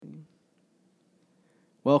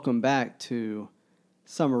Welcome back to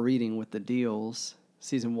Summer Reading with the Deals,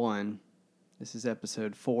 Season 1. This is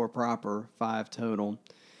Episode 4 proper, 5 total.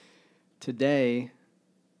 Today,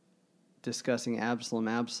 discussing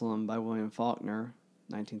Absalom by William Faulkner,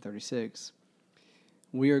 1936.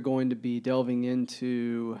 We are going to be delving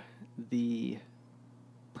into the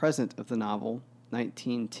present of the novel,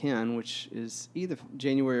 1910, which is either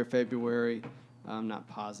January or February. I'm not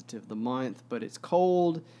positive the month, but it's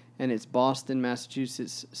cold. And it's Boston,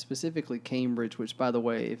 Massachusetts, specifically Cambridge, which, by the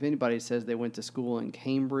way, if anybody says they went to school in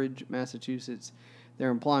Cambridge, Massachusetts,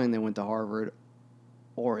 they're implying they went to Harvard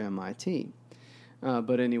or MIT.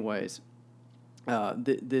 But anyways,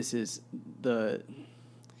 this is the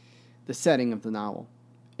setting of the novel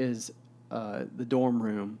is the dorm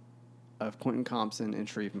room of Quentin Compson and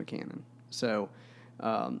Shreve McCannon. So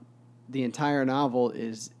the entire novel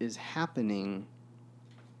is happening.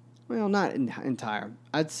 Well, not entire.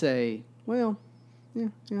 I'd say, well,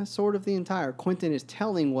 yeah, sort of the entire. Quentin is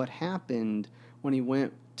telling what happened when he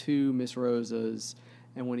went to Miss Rosa's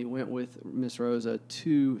and when he went with Miss Rosa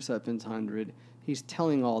to Sutphen's Hundred. He's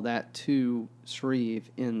telling all that to Shreve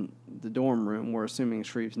in the dorm room. We're assuming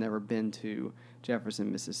Shreve's never been to Jefferson,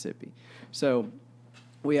 Mississippi. So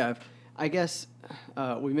we have, I guess,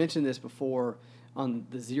 we mentioned this before on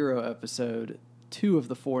the Zero episode. 2 of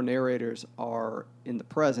the 4 narrators are in the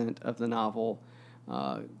present of the novel,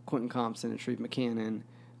 Quentin Compson and Shreve McCannon.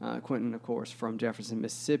 Quentin, of course, from Jefferson,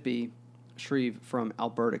 Mississippi, Shreve from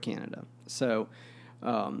Alberta, Canada. So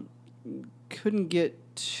couldn't get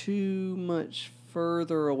too much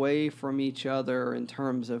further away from each other in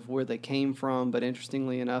terms of where they came from, but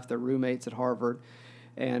interestingly enough, they're roommates at Harvard.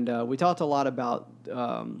 And we talked a lot about...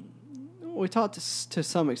 we talked to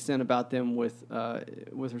some extent about them with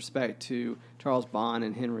respect to Charles Bond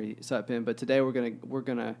and Henry Sutpen, but today we're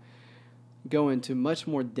gonna go into much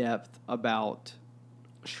more depth about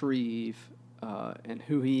Shreve and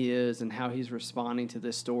who he is and how he's responding to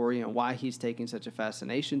this story and why he's taking such a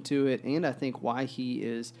fascination to it, and I think why he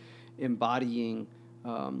is embodying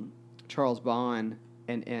Charles Bond.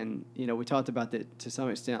 And you know, we talked about that to some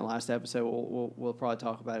extent last episode. We'll probably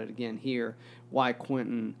talk about it again here. Why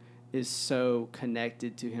Quentin is so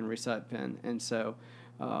connected to Henry Sutpen. And so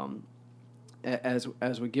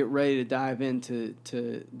as we get ready to dive into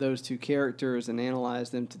those 2 characters and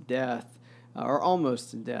analyze them to death, or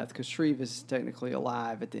almost to death, because Shreve is technically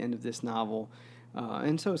alive at the end of this novel,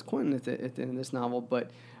 and so is Quentin at the end of this novel,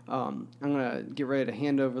 but I'm going to get ready to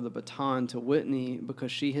hand over the baton to Whitney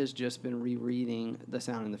because she has just been rereading The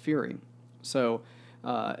Sound and the Fury. So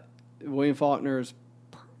William Faulkner's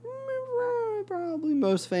probably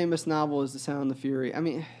most famous novel is The Sound and the Fury. I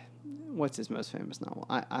mean, what's his most famous novel?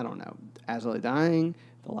 I don't know. As I Lay Dying,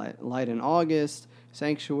 The Light in August,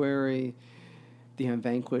 Sanctuary, The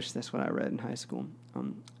Unvanquished. That's what I read in high school.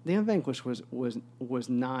 The Unvanquished was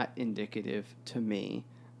not indicative to me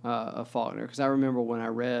of Faulkner, because I remember when I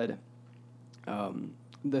read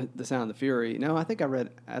the Sound and the Fury. No, I think I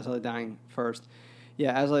read As I Lay Dying first.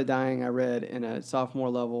 Yeah, As I Lay Dying I read in a sophomore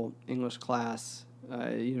level English class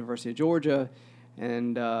University of Georgia,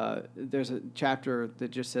 and there's a chapter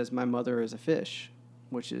that just says "My Mother is a Fish,"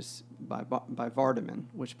 which is by Vardaman.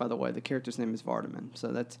 Which, by the way, the character's name is Vardaman.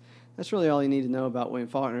 So that's really all you need to know about William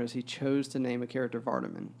Faulkner. Is he chose to name a character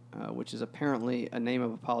Vardaman, which is apparently a name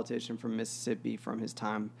of a politician from Mississippi from his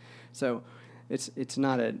time. So it's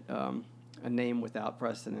not a name without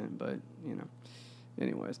precedent, but you know.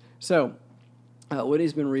 Anyways, so.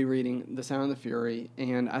 Whitney's been rereading The Sound and the Fury,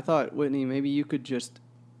 and I thought, Whitney, maybe you could just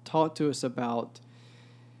talk to us about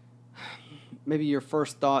maybe your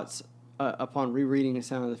first thoughts upon rereading The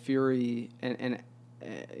Sound and the Fury, and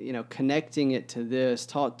you know, connecting it to this.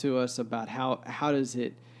 Talk to us about how does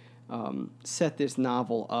it set this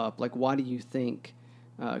novel up? Like, why do you think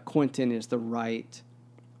Quentin is the right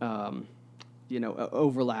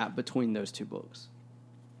overlap between those 2 books?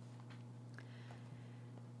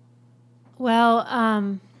 Well,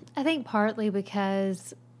 I think partly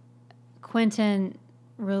because Quentin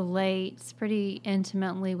relates pretty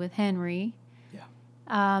intimately with Henry.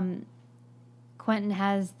 Yeah. Quentin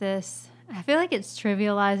has this, I feel like it's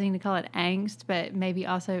trivializing to call it angst, but maybe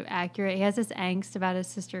also accurate. He has this angst about his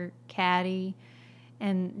sister Caddy,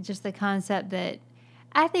 and just the concept that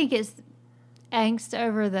I think it's angst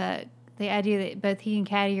over the idea that both he and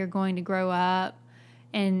Caddy are going to grow up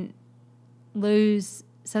and lose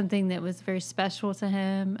something that was very special to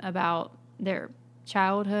him about their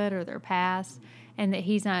childhood or their past, and that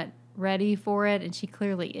he's not ready for it, and she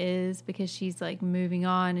clearly is, because she's like moving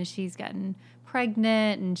on and she's gotten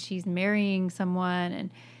pregnant and she's marrying someone,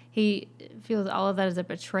 and he feels all of that as a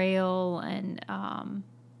betrayal, and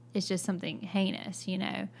it's just something heinous,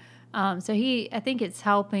 So I think it's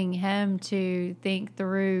helping him to think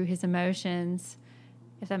through his emotions,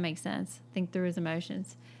 if that makes sense. Think through his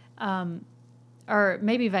emotions, or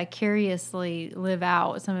maybe vicariously live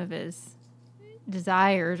out some of his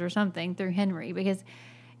desires or something through Henry, because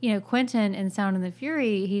Quentin in Sound and the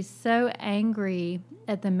Fury, he's so angry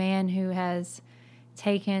at the man who has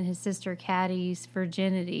taken his sister Caddy's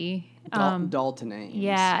virginity. Dalton Ames.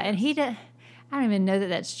 Yeah, yes. And I don't even know that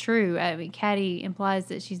that's true. I mean, Caddy implies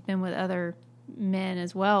that she's been with other men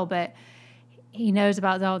as well, but he knows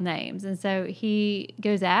about Dalton Ames, and so he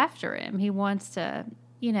goes after him. He wants to,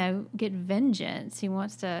 get vengeance. He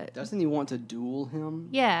wants to... Doesn't he want to duel him?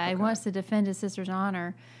 Yeah, okay. He wants to defend his sister's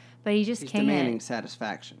honor, but he's can't. He's demanding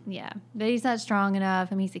satisfaction. Yeah, but he's not strong enough.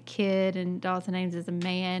 I mean, he's a kid, and Dalton Ames is a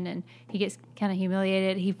man, and he gets kind of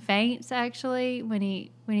humiliated. He faints, actually, when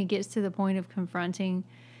he gets to the point of confronting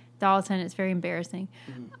Dalton. It's very embarrassing.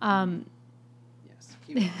 Mm-hmm.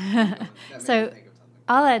 Yes. So,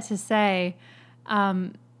 all that to say,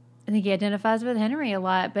 I think he identifies with Henry a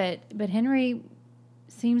lot, but Henry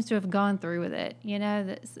seems to have gone through with it.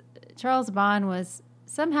 That Charles Bond was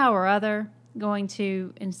somehow or other going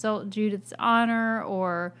to insult Judith's honor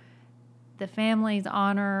or the family's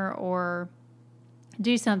honor or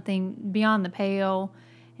do something beyond the pale,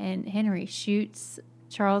 and Henry shoots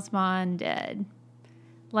Charles Bond dead.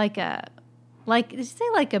 Did you say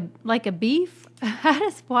like a beef? How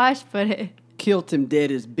does Wash put it? Killed him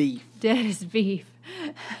dead as beef. Dead as beef.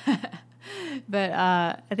 But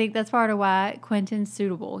I think that's part of why Quentin's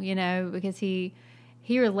suitable, because he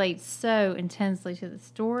relates so intensely to the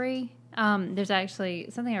story. There's actually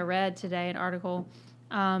something I read today, an article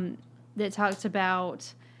that talks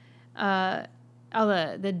about all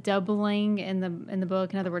the doubling in the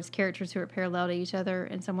book. In other words, characters who are parallel to each other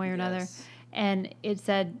in some way or another. And it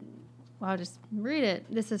said, well, I'll just read it.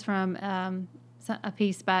 This is from a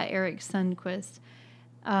piece by Eric Sundquist.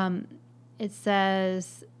 It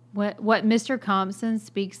says, what Mr. Compson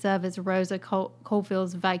speaks of as Rosa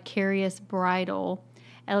Colefield's vicarious bridal,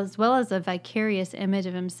 as well as a vicarious image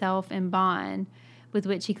of himself in Bond, with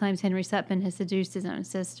which he claims Henry Sutpen has seduced his own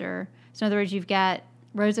sister. So in other words, you've got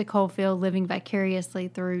Rosa Colfield living vicariously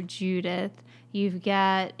through Judith. You've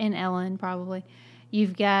got, and Ellen probably.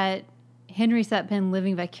 You've got Henry Sutpen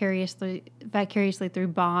living vicariously through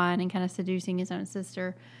Bond and kind of seducing his own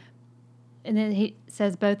sister. And then he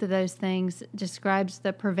says both of those things describes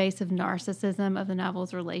the pervasive narcissism of the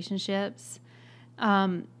novel's relationships.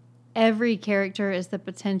 Every character is the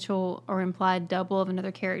potential or implied double of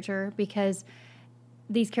another character, because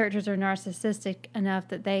these characters are narcissistic enough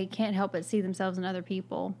that they can't help but see themselves in other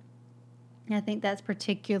people. And I think that's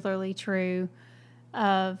particularly true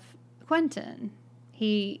of Quentin.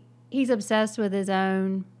 He's obsessed with his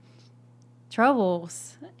own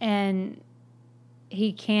troubles, and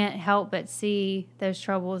he can't help but see those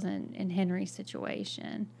troubles in Henry's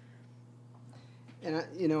situation. And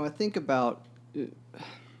I think about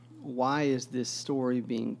why is this story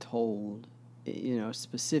being told,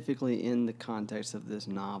 specifically in the context of this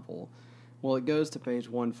novel. Well, it goes to page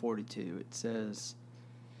 142. It says,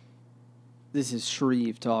 this is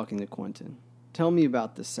Shreve talking to Quentin. Tell me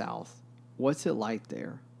about the South. What's it like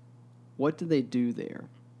there? What do they do there?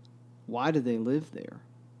 Why do they live there?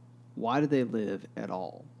 Why do they live at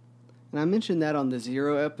all? And I mentioned that on the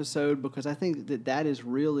Zero episode because I think that is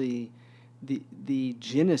really the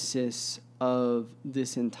genesis of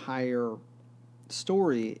this entire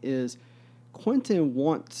story is Quentin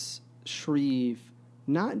wants Shreve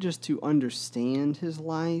not just to understand his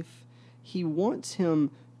life, he wants him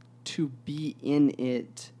to be in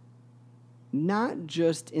it, not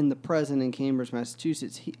just in the present in Cambridge,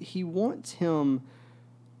 Massachusetts. He wants him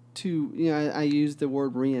to, I used the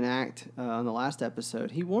word reenact on the last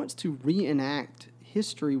episode. He wants to reenact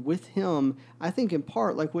history with him, I think in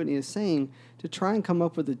part, like Whitney is saying, to try and come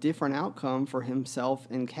up with a different outcome for himself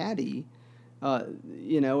and Caddy,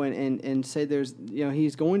 and say there's,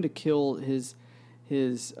 he's going to kill his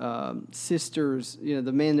sister's,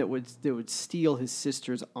 the man that would steal his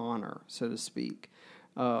sister's honor, so to speak.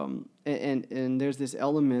 And there's this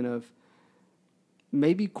element of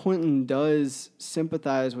maybe Quentin does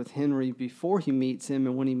sympathize with Henry before he meets him,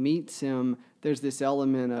 and when he meets him, there's this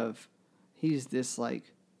element of he's this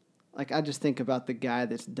like I just think about the guy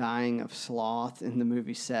that's dying of sloth in the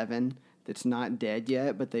movie Seven that's not dead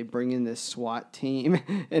yet, but they bring in this SWAT team,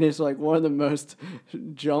 and it's like one of the most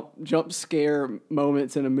jump scare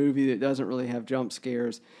moments in a movie that doesn't really have jump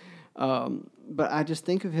scares. But I just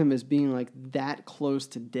think of him as being like that close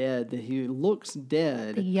to dead that he looks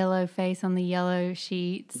dead. The yellow face on the yellow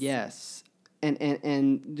sheets. Yes.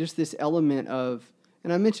 And just this element of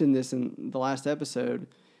and I mentioned this in the last episode,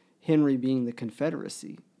 Henry being the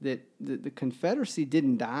Confederacy, that the Confederacy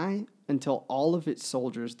didn't die until all of its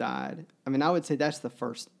soldiers died. I mean, I would say that's the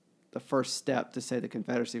first step to say the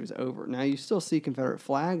Confederacy was over. Now, you still see Confederate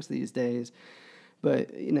flags these days,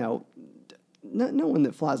 but, no one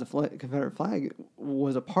that flies a Confederate flag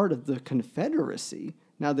was a part of the Confederacy.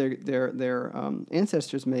 Now, their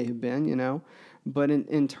ancestors may have been, but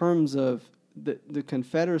in terms of the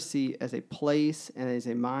Confederacy as a place and as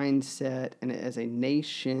a mindset and as a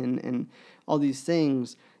nation and all these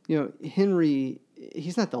things, Henry,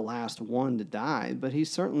 he's not the last one to die, but he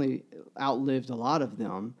certainly outlived a lot of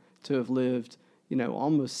them to have lived,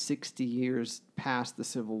 almost 60 years past the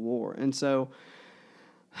Civil War. And so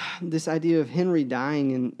this idea of Henry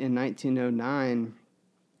dying in 1909,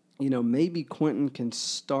 maybe Quentin can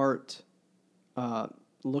start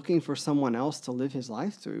looking for someone else to live his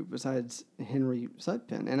life through besides Henry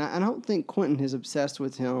Sutpen. And I don't think Quentin has obsessed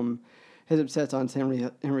on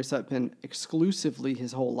Henry Sutpen exclusively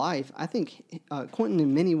his whole life. I think Quentin,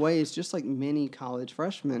 in many ways, just like many college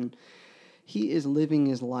freshmen, he is living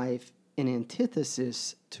his life in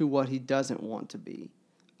antithesis to what he doesn't want to be.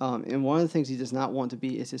 And one of the things he does not want to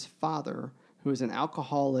be is his father, who is an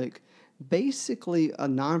alcoholic, basically a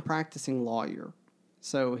non-practicing lawyer.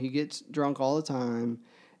 So he gets drunk all the time.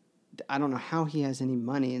 I don't know how he has any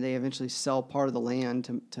money. They eventually sell part of the land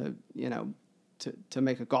to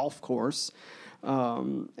make a golf course,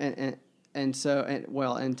 to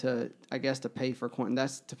pay for Quentin.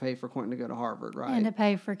 That's to pay for Quentin to go to Harvard, right? And to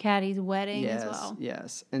pay for Caddy's wedding as well.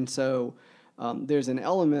 Yes. And so there's an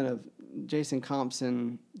element of Jason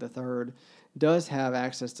Compson III does have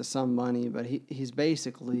access to some money, but he's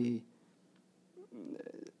basically.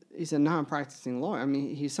 He's a non-practicing lawyer. I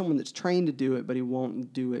mean, he's someone that's trained to do it, but he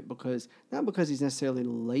won't do it not because he's necessarily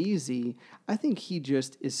lazy. I think he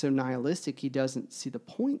just is so nihilistic, he doesn't see the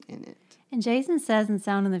point in it. And Jason says in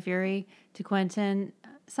Sound and the Fury to Quentin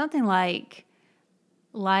something like,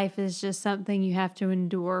 life is just something you have to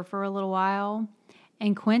endure for a little while.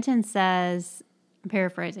 And Quentin says, I'm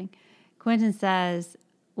paraphrasing, Quentin says,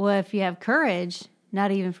 well, if you have courage,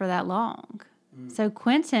 not even for that long. So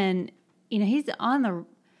Quentin, he's on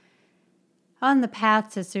the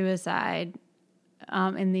path to suicide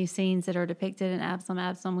in these scenes that are depicted in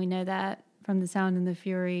Absalom. We know that from The Sound and the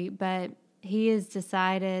Fury. But he has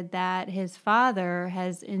decided that his father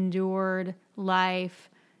has endured life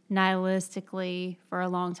nihilistically for a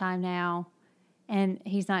long time now, and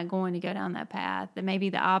he's not going to go down that path. That maybe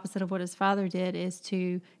the opposite of what his father did is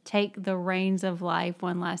to take the reins of life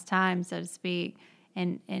one last time, so to speak,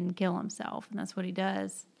 and kill himself. And that's what he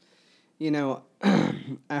does.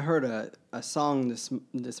 I heard a song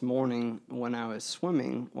this morning when I was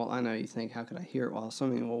swimming. Well, I know you think, how could I hear it while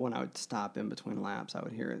swimming? Well, when I would stop in between laps, I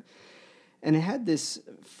would hear it. And it had this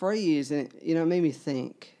phrase, and it made me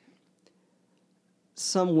think,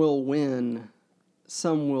 some will win,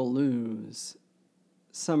 some will lose,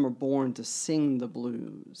 some are born to sing the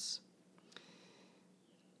blues.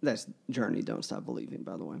 That's Journey, Don't Stop Believing,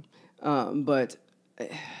 by the way. But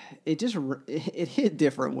it hit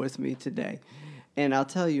different with me today. And I'll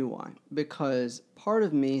tell you why. Because part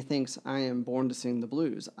of me thinks I am born to sing the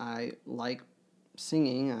blues. I like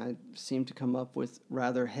singing. I seem to come up with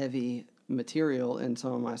rather heavy material in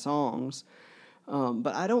some of my songs.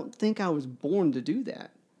 But I don't think I was born to do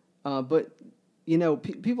that. But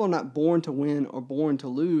people are not born to win or born to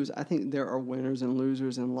lose. I think there are winners and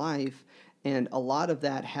losers in life. And a lot of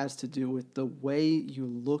that has to do with the way you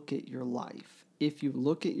look at your life. If you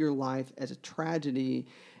look at your life as a tragedy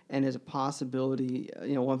and as a possibility,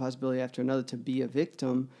 one possibility after another to be a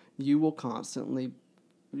victim, you will constantly,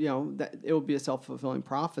 that it will be a self-fulfilling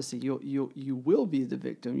prophecy. You will be the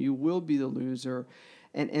victim. You will be the loser.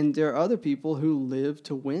 And there are other people who live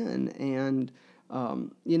to win. And,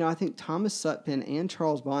 I think Thomas Sutpen and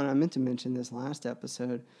Charles Bond, I meant to mention this last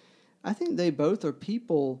episode, I think they both are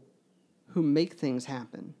people who make things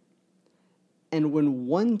happen. And when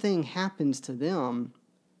one thing happens to them,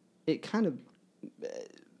 it kind of,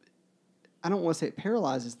 I don't want to say it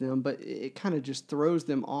paralyzes them, but it kind of just throws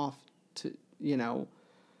them off to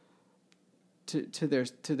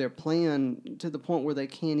their plan, to the point where they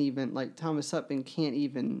can't even, like Thomas Sutpen can't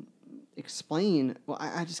even explain, well,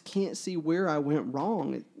 I just can't see where I went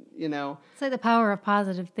wrong, It's like the power of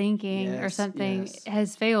positive thinking or something yes.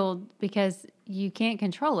 has failed because you can't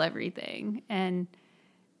control everything. And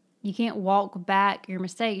you can't walk back your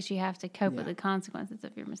mistakes. You have to cope with the consequences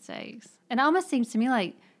of your mistakes. And it almost seems to me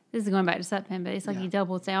like, this is going back to Sutpen, but it's like he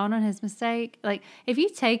doubles down on his mistake. Like, if you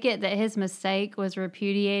take it that his mistake was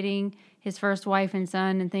repudiating his first wife and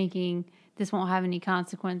son and thinking this won't have any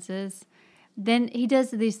consequences, Then he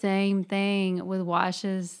does the same thing with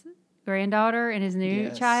Wash's granddaughter and his new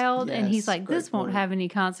child. And he's like, this won't have any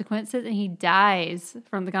consequences. And he dies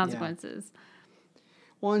from the consequences. Yeah.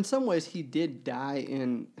 Well, in some ways, he did die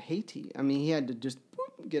in Haiti. I mean, he had to just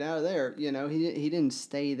get out of there. You know, he didn't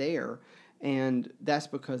stay there. And that's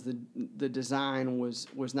because the design was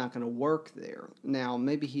not going to work there. Now,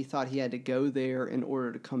 maybe he thought he had to go there in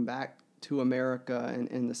order to come back to America and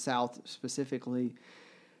in the South specifically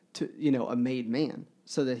to, you know, a made man,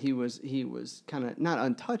 so that he was kind of not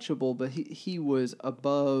untouchable, but he was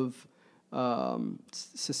above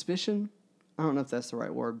suspicion. I don't know if that's the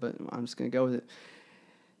right word, but I'm just going to go with it.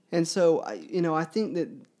 And so, I think that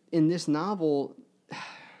in this novel,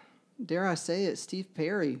 dare I say it, Steve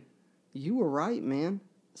Perry, you were right, man.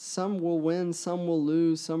 Some will win, some will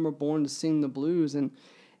lose, some are born to sing the blues. And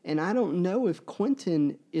I don't know if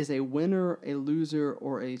Quentin is a winner, a loser,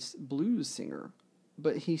 or a blues singer,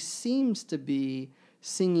 but he seems to be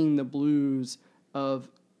singing the blues of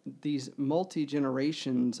these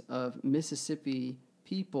multi-generations of Mississippi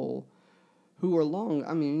people who are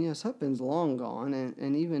Sutphen's long gone,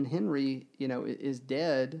 and even Henry, is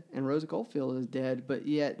dead, and Rosa Goldfield is dead, but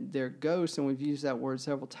yet their ghosts, and we've used that word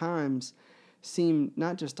several times, seem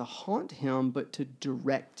not just to haunt him, but to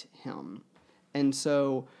direct him. And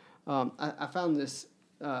so I found this,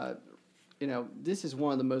 this is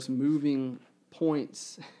one of the most moving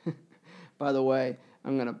points. By the way,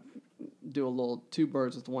 I'm going to do a little two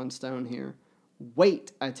birds with one stone here.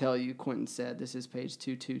 Wait, I tell you, Quentin said. This is page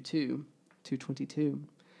 222.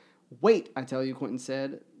 Wait, I tell you, Quentin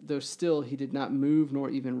said, though still he did not move nor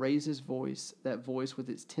even raise his voice, that voice with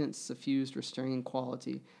its tense, suffused, restraining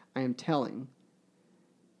quality. I am telling.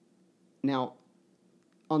 Now,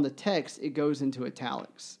 on the text, it goes into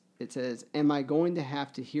italics. It says, am I going to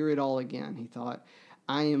have to hear it all again? He thought,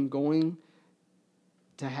 I am going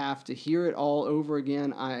to have to hear it all over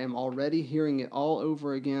again. I am already hearing it all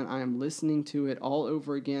over again. I am listening to it all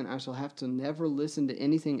over again. I shall have to never listen to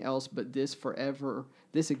anything else but this forever,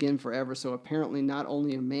 this again forever. So apparently not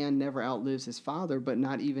only a man never outlives his father, but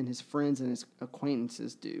not even his friends and his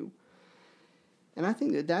acquaintances do. And I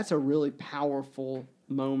think that that's a really powerful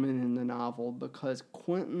moment in the novel, because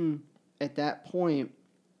Quentin at that point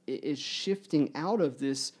is shifting out of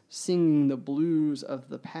this singing the blues of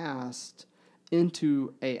the past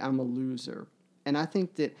into I'm a loser. And I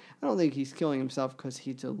don't think he's killing himself because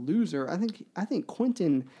he's a loser. I think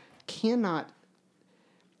Quentin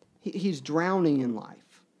he's drowning in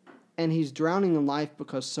life. And he's drowning in life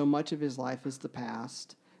because so much of his life is the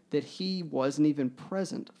past that he wasn't even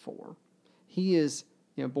present for. He is,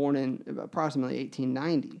 born in approximately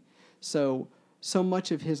 1890. So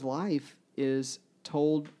much of his life is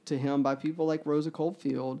told to him by people like Rosa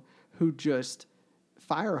Goldfield, who just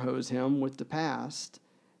fire hose him with the past,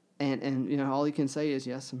 and all he can say is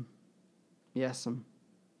yes'm.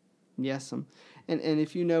 And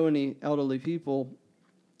if you know any elderly people,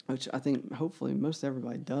 which I think hopefully most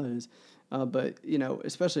everybody does, but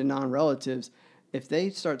especially non-relatives, if they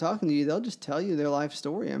start talking to you, they'll just tell you their life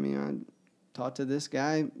story. I mean, I talked to this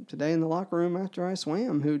guy today in the locker room after I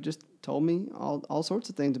swam, who just told me all sorts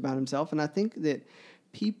of things about himself. And I think that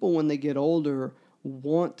people, when they get older,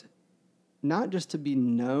 want not just to be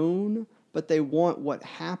known, but they want what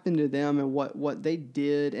happened to them and what they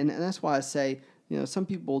did. And that's why I say, some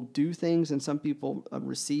people do things and some people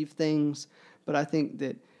receive things. But I think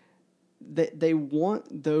that they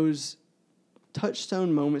want those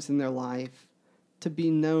touchstone moments in their life to be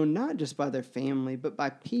known not just by their family, but by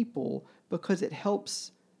people, because it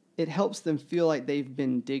helps them feel like they've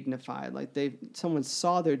been dignified, like someone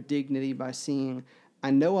saw their dignity by seeing, I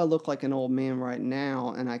know I look like an old man right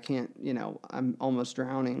now, and I can't, I'm almost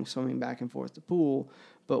drowning, swimming back and forth the pool.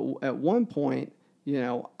 But at one point,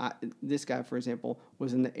 this guy, for example,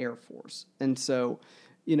 was in the Air Force. And so,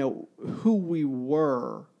 who we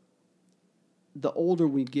were, the older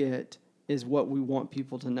we get, is what we want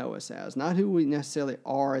people to know us as. Not who we necessarily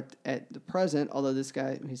are at the present, although this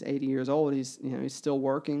guy, he's 80 years old, he's still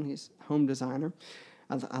working, he's a home designer.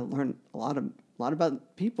 I learned a lot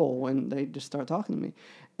about people when they just start talking to me,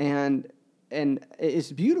 and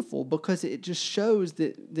it's beautiful because it just shows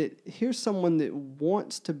that here's someone that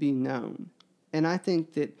wants to be known. And I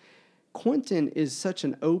think that Quentin is such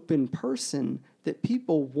an open person that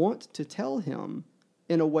people want to tell him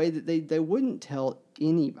in a way that they wouldn't tell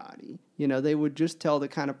anybody. They would just tell the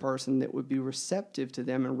kind of person that would be receptive to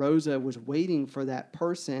them. And Rosa was waiting for that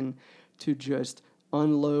person to just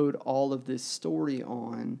unload all of this story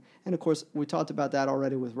on. And of course, we talked about that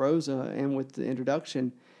already with Rosa and with the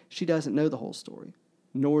introduction. She doesn't know the whole story.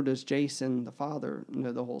 nor does Jason, the father,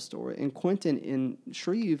 know the whole story. And Quentin and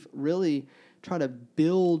Shreve really try to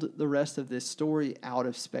build the rest of this story out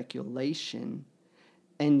of speculation.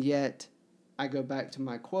 And yet, I go back to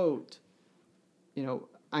my quote,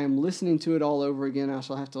 I am listening to it all over again. I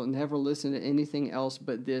shall have to never listen to anything else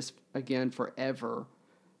but this again forever.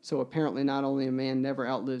 So apparently not only a man never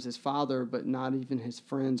outlives his father, but not even his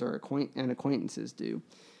friends or acquaintances do.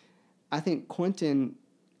 I think Quentin,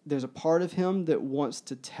 there's a part of him that wants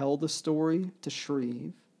to tell the story to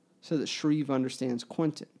Shreve so that Shreve understands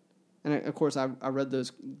Quentin. And of course, I read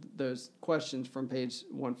those questions from page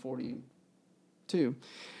 142.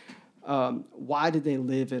 Why did they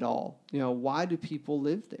live at all? Why do people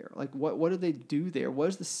live there? Like, what do they do there? What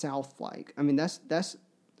is the South like? I mean, that's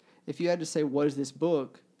if you had to say, what is this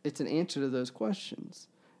book? It's an answer to those questions.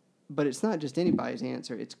 But it's not just anybody's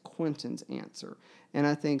answer. It's Quentin's answer. And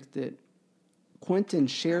I think that Quentin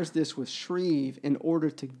shares this with Shreve in order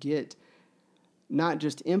to get not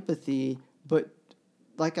just empathy, but,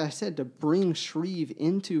 like I said, to bring Shreve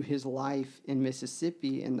into his life in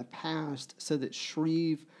Mississippi in the past so that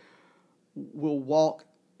Shreve will walk,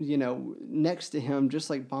 next to him just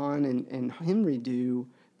like Bond and Henry do,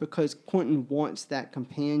 because Quentin wants that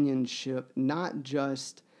companionship, not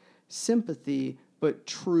just sympathy, but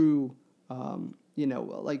true,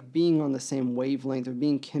 like being on the same wavelength or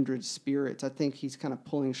being kindred spirits. I think he's kind of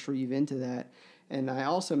pulling Shreve into that. And I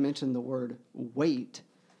also mentioned the word weight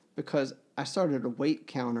because I started a weight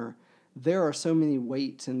counter. There are so many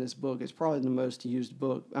weights in this book. It's probably the most used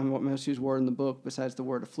most used word in the book besides the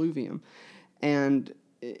word effluvium. And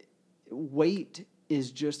weight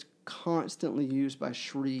is just constantly used by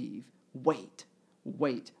Shreve. Weight.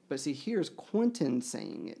 But see, here's Quentin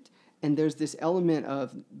saying it. And there's this element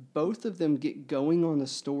of both of them get going on the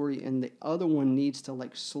story and the other one needs to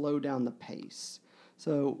slow down the pace.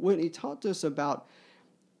 So Whitney, talk to us about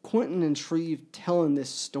Quentin and Shreve telling this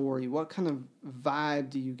story. What kind of vibe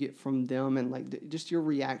do you get from them and just your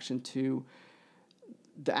reaction to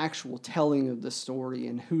the actual telling of the story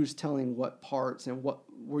and who's telling what parts and what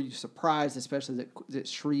were you surprised, especially that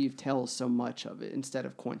Shreve tells so much of it instead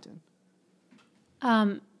of Quentin?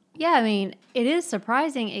 Yeah, I mean, it is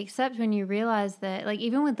surprising, except when you realize that,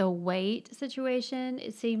 even with the weight situation,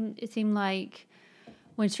 it seemed like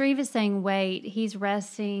when Shreve is saying wait, he's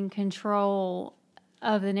wresting control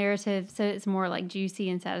of the narrative, so it's more juicy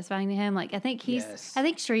and satisfying to him. I think I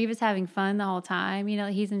think Shreve is having fun the whole time.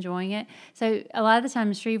 He's enjoying it. So a lot of the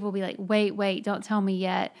time, Shreve will be like, "Wait, don't tell me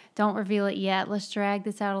yet. Don't reveal it yet. Let's drag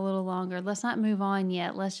this out a little longer. Let's not move on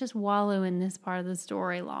yet. Let's just wallow in this part of the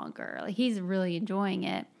story longer." He's really enjoying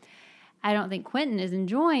it. I don't think Quentin is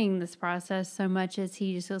enjoying this process so much as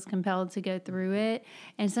he just feels compelled to go through it.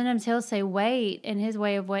 And sometimes he'll say wait, and his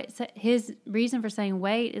reason for saying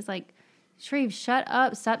wait is Shreve, shut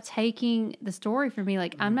up. Stop taking the story from me.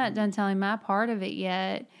 I'm not done telling my part of it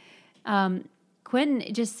yet. Quentin,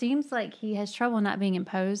 it just seems like he has trouble not being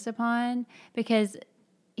imposed upon because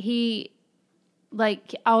he,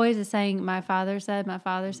 always is saying, my father said,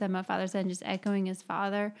 and just echoing his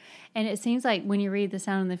father. And it seems like when you read The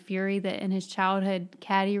Sound and the Fury that in his childhood,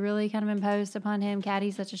 Caddy really kind of imposed upon him.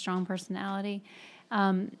 Caddy's such a strong personality.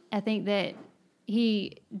 I think that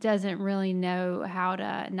he doesn't really know how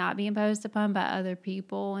to not be imposed upon by other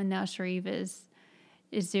people, and now Shreve is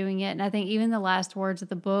doing it. And I think even the last words of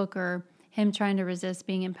the book are him trying to resist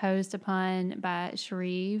being imposed upon by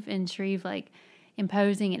Shreve, and Shreve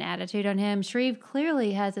imposing an attitude on him. Shreve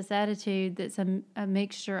clearly has this attitude that's a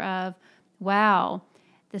mixture of, wow,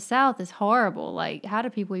 the South is horrible. How do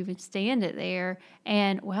people even stand it there?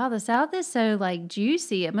 And wow, the South is so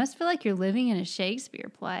juicy. It must feel like you're living in a Shakespeare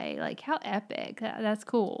play. How epic. That's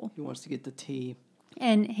cool. He wants to get the tea.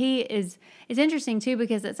 And it's interesting too,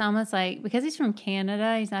 because it's almost because he's from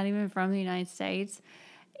Canada, he's not even from the United States.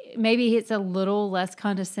 Maybe it's a little less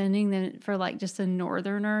condescending than for just a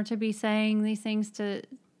northerner to be saying these things to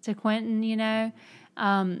Quentin,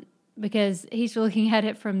 because he's looking at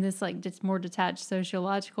it from this just more detached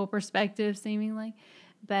sociological perspective, seemingly.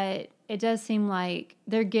 But it does seem like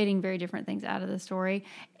they're getting very different things out of the story.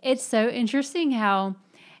 It's so interesting how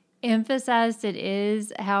emphasized it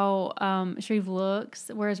is how Shreve looks,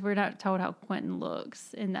 whereas we're not told how Quentin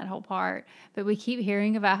looks in that whole part. But we keep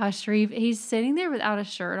hearing about how Shreve, he's sitting there without a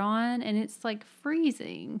shirt on, and it's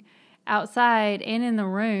freezing outside and in the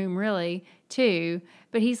room, really, too.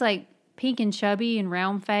 But he's pink and chubby and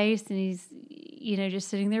round faced, and he's just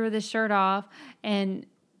sitting there with his shirt off, and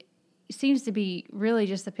seems to be really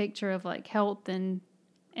just a picture of health and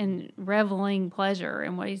reveling pleasure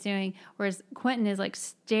in what he's doing, whereas Quentin is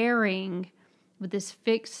staring with this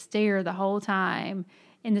fixed stare the whole time,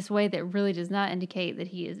 in this way that really does not indicate that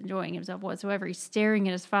he is enjoying himself whatsoever. He's staring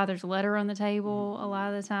at his father's letter on the table a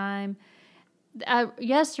lot of the time. I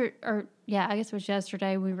guess it was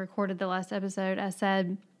yesterday we recorded the last episode, I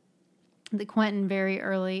said that Quentin very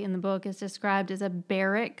early in the book is described as a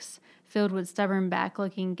barracks filled with stubborn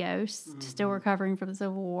back-looking ghosts still recovering from the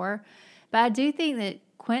Civil War. But I do think that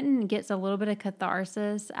Quentin gets a little bit of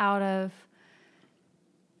catharsis out of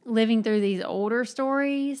living through these older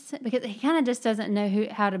stories because he kind of just doesn't know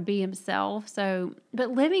how to be himself. So,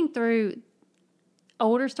 but living through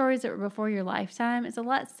older stories that were before your lifetime is a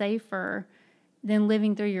lot safer than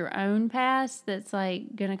living through your own past that's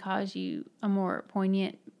like going to cause you a more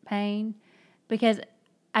poignant pain. Because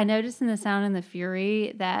I noticed in The Sound and the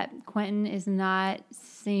Fury that Quentin is not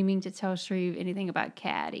seeming to tell Shreve anything about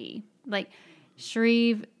Caddy. Like,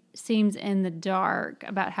 Shreve seems in the dark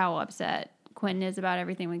about how upset Quentin is about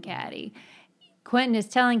everything with Caddy. Quentin is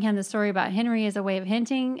telling him the story about Henry as a way of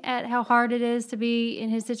hinting at how hard it is to be in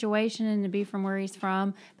his situation and to be from where he's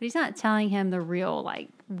from, but he's not telling him the real, like,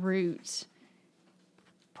 root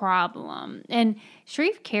problem. And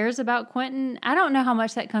Shreve cares about Quentin. I don't know how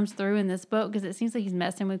much that comes through in this book because it seems like he's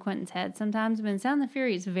messing with Quentin's head sometimes, but in Sound and the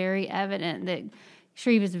Fury, it's very evident that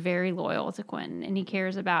Shreve is very loyal to Quentin and he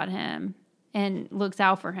cares about him and looks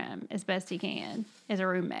out for him as best he can as a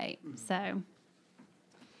roommate. So,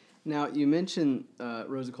 now you mentioned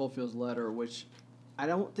Rosa Colefield's letter, which I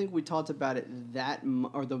don't think we talked about it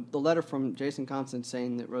or the letter from Jason Constance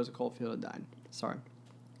saying that Rosa Colefield had died. Sorry,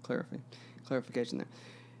 clarification there.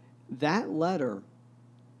 That letter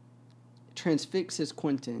transfixes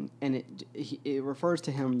Quentin, and it refers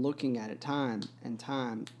to him looking at it time and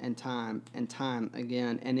time and time and time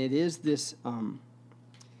again, and it is this. I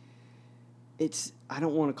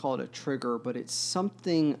don't want to call it a trigger, but it's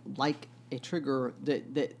something like a trigger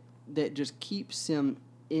that just keeps him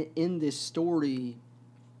in this story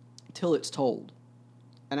till it's told,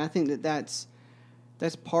 and I think that's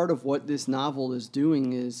part of what this novel is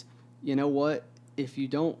doing. Is, you know what, if you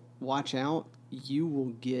don't watch out, you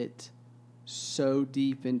will get so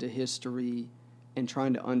deep into history and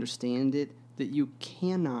trying to understand it that you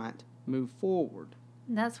cannot move forward.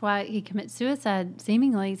 That's why he commits suicide,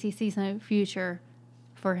 seemingly, as he sees no future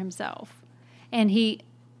for himself. And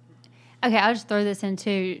I'll just throw this in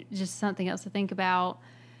too, just something else to think about.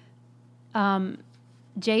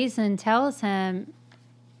 Jason tells him,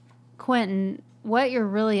 Quentin, what you're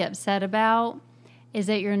really upset about is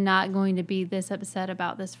that you're not going to be this upset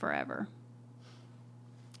about this forever.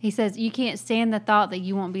 He says, you can't stand the thought that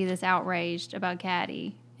you won't be this outraged about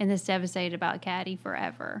Caddy and this devastated about Caddy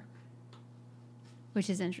forever, which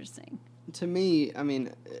is interesting. To me, I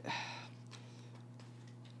mean,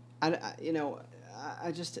 I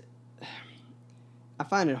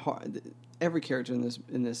find it hard. Every character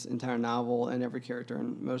in this entire novel and every character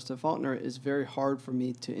in most of Faulkner is very hard for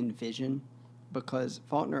me to envision, because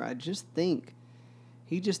Faulkner, I just think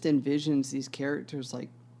he just envisions these characters like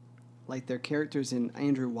they're characters in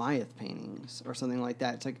Andrew Wyeth paintings or something like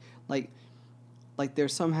that. It's like they're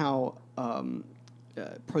somehow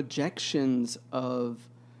projections of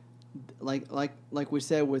like we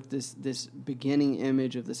said with this beginning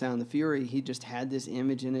image of The Sound and the Fury. He just had this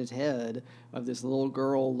image in his head of this little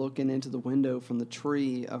girl looking into the window from the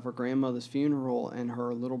tree of her grandmother's funeral, and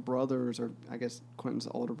her little brothers, or I guess Quentin's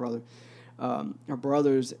older brother, her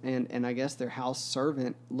brothers and I guess their house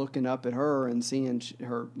servant looking up at her and seeing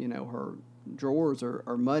her, her drawers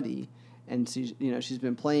are muddy, and she's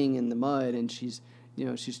been playing in the mud, and she's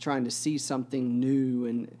trying to see something new,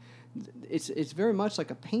 and it's very much like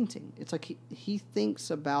a painting. It's like he thinks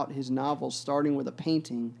about his novels starting with a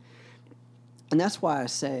painting, and that's why I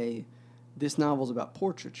say this novel's about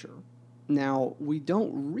portraiture. Now, we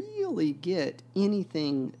don't really get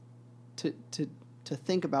anything to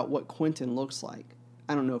think about what Quentin looks like.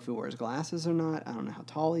 I don't know if he wears glasses or not. I don't know how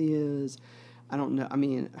tall he is. I don't know. I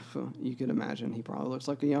mean, you could imagine he probably looks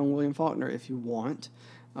like a young William Faulkner if you want,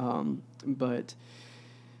 but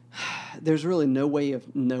there's really no way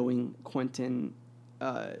of knowing Quentin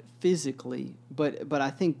physically, but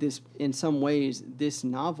I think this, in some ways, this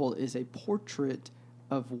novel is a portrait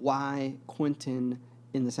of why Quentin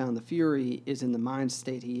in The Sound and the Fury is in the mind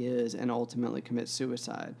state he is and ultimately commits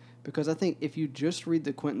suicide. Because I think if you just read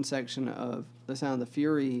the Quentin section of The Sound and the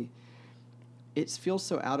Fury, it feels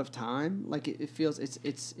so out of time. Like it feels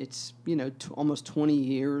it's almost 20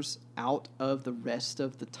 years out of the rest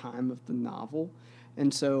of the time of the novel.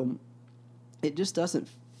 And so it just doesn't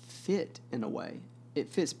fit in a way. It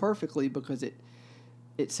fits perfectly because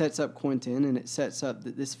it sets up Quentin, and it sets up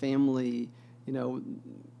that this family,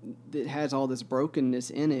 that has all this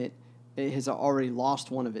brokenness in it, it has already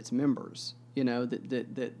lost one of its members. You know,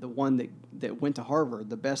 the one that went to Harvard,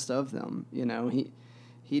 the best of them. You know,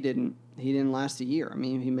 he didn't last a year. I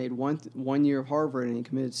mean, he made one year of Harvard and he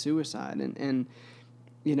committed suicide. And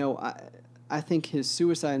you know, I think his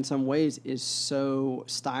suicide in some ways is so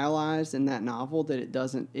stylized in that novel that it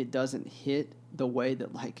doesn't hit the way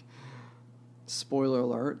that, like, spoiler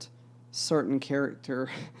alert, a certain character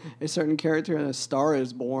in A Star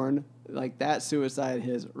Is Born, like, that suicide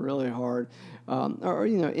hits really hard. Or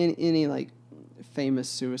you know, any like famous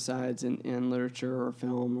suicides in literature or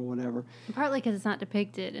film or whatever. Partly because it's not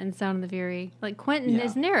depicted in Sound of the Fury. Like, Quentin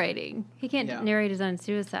is narrating. He can't narrate his own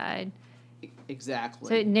suicide. Exactly.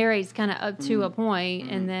 So it narrates kind of up to a point,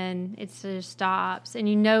 and then it just stops. And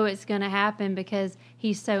you know it's going to happen because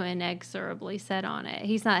he's so inexorably set on it.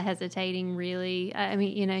 He's not hesitating, really. I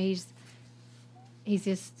mean, you know, he's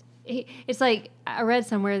just... it's like, I read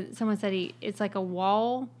somewhere, someone said it's like a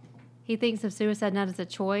wall. He thinks of suicide not as a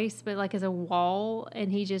choice, but like as a wall,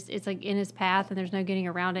 and it's like in his path, and there's no getting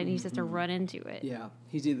around it, and he just has to run into it. Yeah,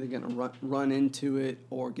 he's either going to run into it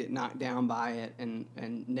or get knocked down by it and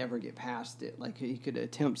never get past it. Like, he could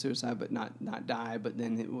attempt suicide but not die, but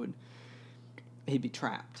then he'd be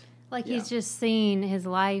trapped. Like, he's just seen his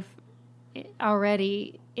life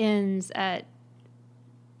already ends at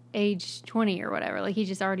age 20 or whatever. Like, he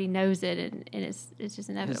just already knows it, and it's just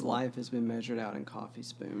inevitable. His life has been measured out in coffee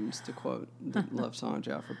spoons, to quote the love song of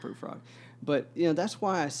Alfred Prufrock. But, you know, that's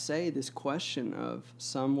why I say this question of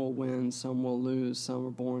some will win, some will lose, some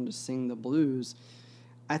are born to sing the blues.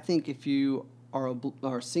 I think if you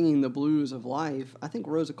are singing the blues of life, I think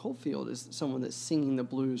Rosa Coldfield is someone that's singing the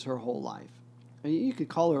blues her whole life. I mean, you could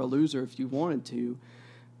call her a loser if you wanted to,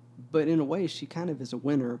 but in a way she kind of is a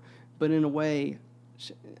winner. But in a way,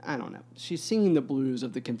 I don't know. She's singing the blues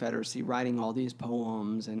of the Confederacy, writing all these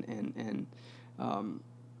poems, and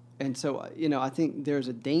so, you know, I think there's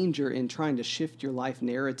a danger in trying to shift your life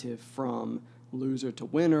narrative from loser to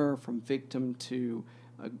winner, from victim to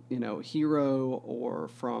you know, hero, or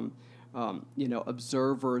from you know,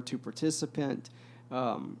 observer to participant.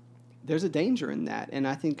 There's a danger in that, and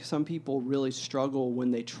I think some people really struggle when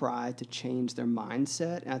they try to change their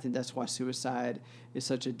mindset, and I think that's why suicide is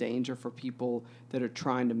such a danger for people that are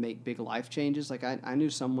trying to make big life changes. Like, I knew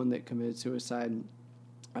someone that committed suicide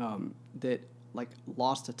that, like,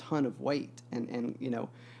 lost a ton of weight and you know,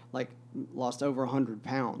 like, lost over 100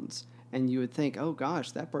 pounds, and you would think, oh gosh,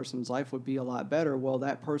 that person's life would be a lot better. Well,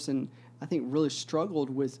 that person, I think, really struggled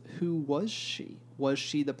with who was she. Was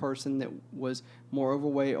she the person that was more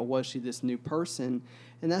overweight, or was she this new person?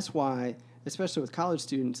 And that's why, especially with college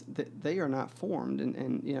students, that they are not formed.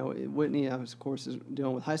 And you know, Whitney, of course, is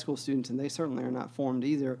dealing with high school students, and they certainly are not formed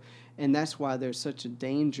either. And that's why there's such a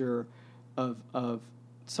danger of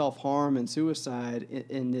self-harm and suicide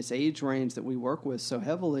in this age range that we work with so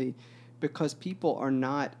heavily, because people are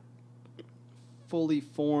not fully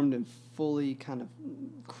formed and fully kind of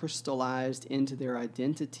crystallized into their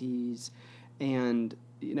identities. And,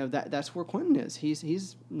 you know, that's where Quentin is.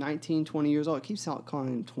 He's 19, 20 years old. I keep calling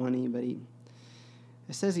him 20, but it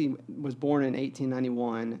says he was born in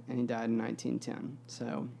 1891 and he died in 1910.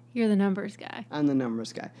 So you're the numbers guy. I'm the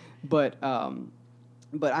numbers guy. But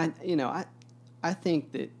I, you know, I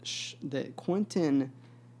think that Quentin,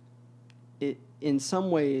 it in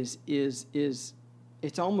some ways is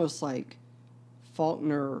it's almost like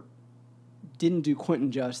Faulkner didn't do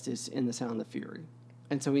Quentin justice in The Sound of the Fury.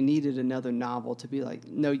 And so he needed another novel to be like,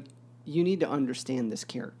 no, you need to understand this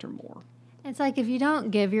character more. It's like, if you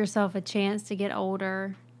don't give yourself a chance to get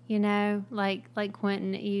older, you know, like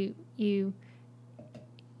Quentin, you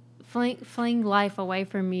fling life away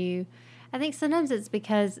from you. I think sometimes it's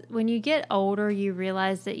because when you get older, you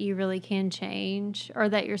realize that you really can change, or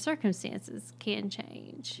that your circumstances can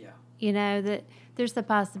change. Yeah. You know, that there's the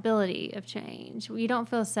possibility of change. You don't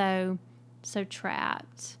feel so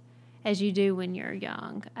trapped as you do when you're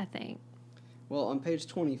young, I think. Well, on page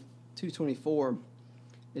 224,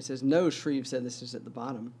 it says, no, Shreve said, this is at the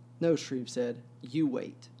bottom, no, Shreve said, you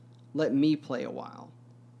wait. Let me play a while.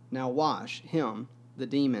 Now Wash, him, the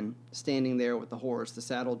demon, standing there with the horse, the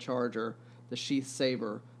saddled charger, the sheathed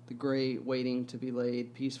saber, the gray waiting to be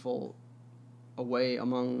laid peaceful away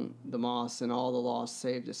among the moss and all the lost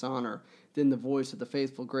save dishonor. Then the voice of the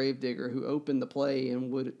faithful gravedigger who opened the play and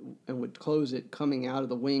would close it, coming out of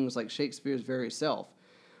the wings like Shakespeare's very self.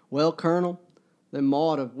 Well, Colonel, they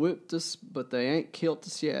mought have whipped us, but they ain't kilt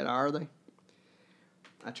us yet, are they?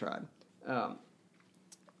 I tried.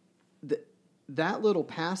 That little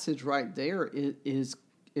passage right there is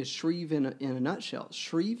Shreve in a nutshell.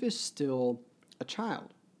 Shreve is still a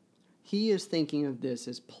child. He is thinking of this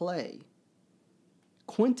as play.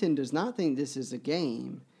 Quentin does not think this is a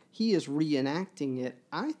game. he is reenacting it,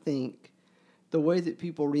 I think, the way that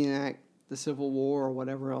people reenact the Civil War or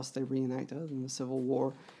whatever else they reenact other than the Civil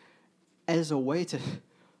War, as a way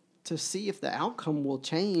to see if the outcome will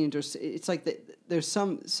change, or it's like there's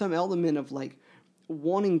some element of like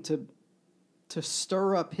wanting to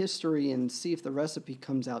stir up history and see if the recipe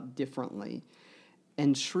comes out differently.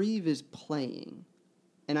 And Shreve is playing,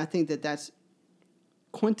 and I think that's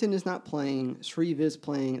Quentin is not playing, Shreve is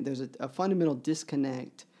playing. There's a fundamental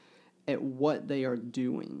disconnect at what they are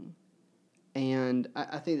doing, and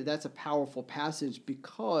I think that's a powerful passage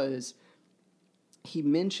because he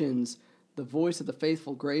mentions the voice of the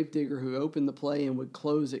faithful gravedigger who opened the play and would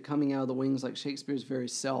close it, coming out of the wings like Shakespeare's very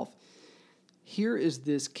self. Here is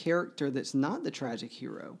this character that's not the tragic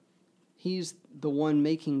hero. He's the one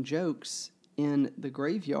making jokes in the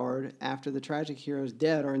graveyard after the tragic hero is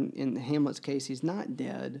dead, or in Hamlet's case, he's not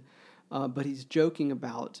dead, but he's joking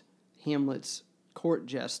about Hamlet's court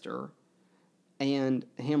jester, and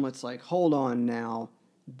Hamlet's like, hold on now,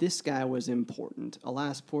 this guy was important.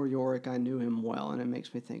 Alas, poor Yorick, I knew him well. And it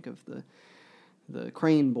makes me think of the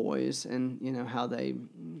Crane boys and, how they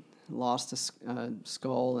lost a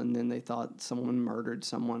skull and then they thought someone murdered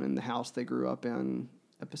someone in the house they grew up in.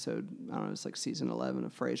 Episode, I don't know, it's like season 11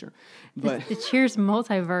 of Frasier. But the Cheers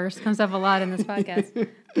multiverse comes up a lot in this podcast.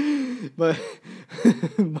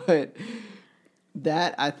 but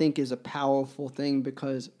that, I think, is a powerful thing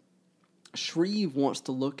because Shreve wants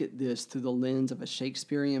to look at this through the lens of a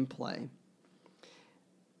Shakespearean play.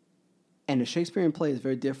 And a Shakespearean play is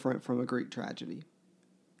very different from a Greek tragedy.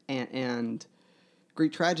 And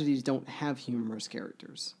Greek tragedies don't have humorous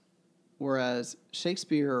characters, whereas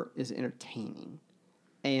Shakespeare is entertaining.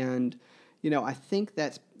 And, I think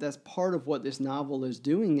that's part of what this novel is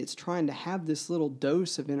doing. It's trying to have this little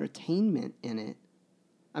dose of entertainment in it.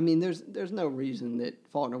 I mean, there's no reason that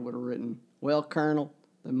Faulkner would have written, well, Colonel,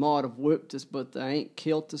 they might have whipped us, but they ain't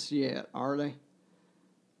killed us yet, are they?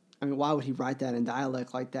 I mean, why would he write that in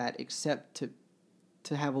dialect like that except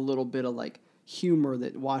to have a little bit of, like, humor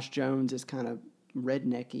that Wash Jones is kind of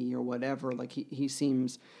rednecky or whatever? Like, he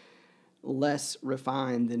seems less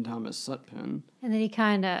refined than Thomas Sutpen. And then he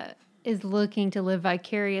kind of is looking to live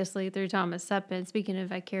vicariously through Thomas Sutpen. Speaking of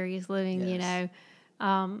vicarious living, Yes.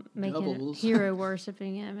 Making Doubles. hero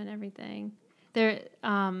worshiping him and everything. There,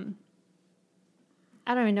 I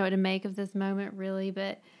don't even know what to make of this moment really,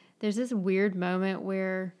 but there's this weird moment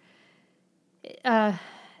where the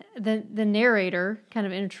narrator kind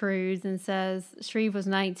of intrudes and says Shreve was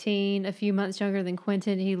 19, a few months younger than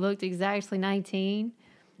Quentin. He looked exactly 19.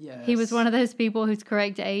 Yes. He was one of those people whose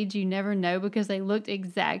correct age you never know because they looked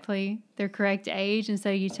exactly their correct age. And so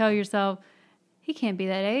you tell yourself, he can't be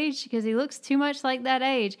that age because he looks too much like that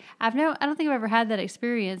age. I don't think I've ever had that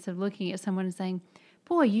experience of looking at someone and saying,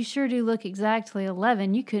 boy, you sure do look exactly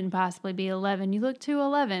 11. You couldn't possibly be 11. You look too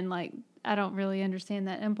 11. Like, I don't really understand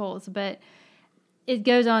that impulse. But it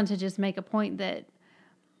goes on to just make a point that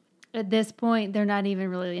at this point, they're not even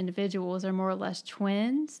really individuals. They're more or less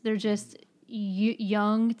twins. They're just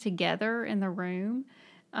young together in the room.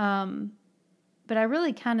 But I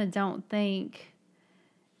really kind of don't think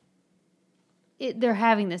they're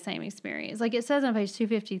having the same experience. Like it says on page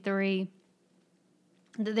 253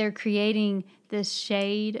 that they're creating this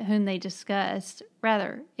shade whom they existed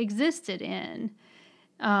in.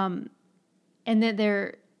 And that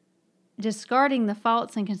they're discarding the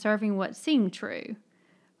false and conserving what seemed true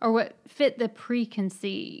or what fit the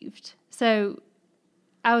preconceived. So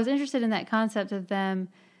I was interested in that concept of them.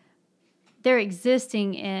 They're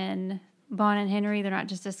existing in Bon and Henry. They're not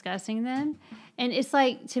just discussing them. And it's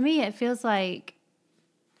like, to me, it feels like,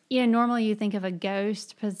 normally you think of a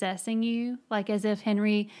ghost possessing you, like as if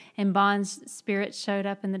Henry and Bon's spirits showed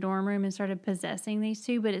up in the dorm room and started possessing these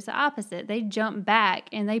two, but it's the opposite. They jump back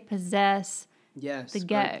and they possess the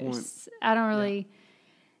ghosts. I don't really... Yeah.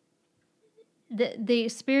 The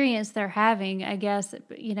experience they're having, I guess,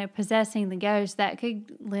 possessing the ghost, that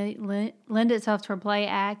could lend itself to play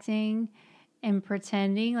acting and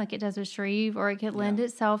pretending like it does with Shreve, or it could lend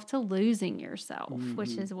itself to losing yourself,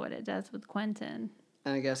 which is what it does with Quentin.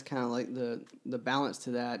 And I guess kind of like the balance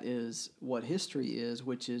to that is what history is,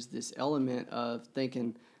 which is this element of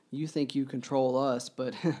thinking, you think you control us,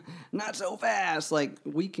 but not so fast. Like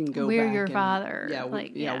we can go We're back your and, father.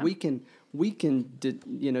 we can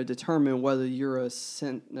determine whether you're a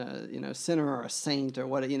sinner or a saint or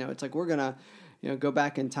what. It's like we're gonna go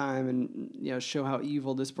back in time and show how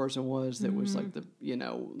evil this person was. That was like the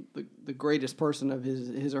greatest person of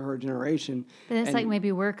his or her generation. But it's like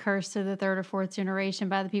maybe we're cursed to the third or fourth generation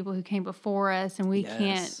by the people who came before us, and we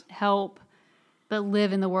can't help but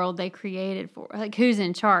live in the world they created for. Like, who's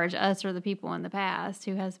in charge, us or the people in the past?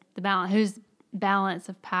 Who has the balance? Whose balance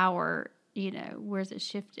of power, where's it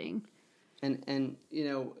shifting? And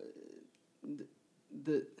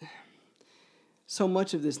the so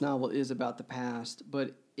much of this novel is about the past,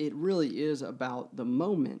 but it really is about the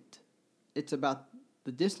moment. It's about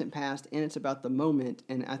the distant past, and it's about the moment.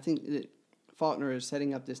 And I think that Faulkner is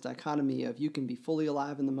setting up this dichotomy of you can be fully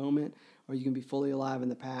alive in the moment or you can be fully alive in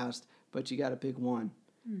the past, but you got to pick one.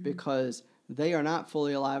 Mm-hmm. Because they are not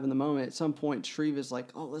fully alive in the moment. At some point, Shreve is like,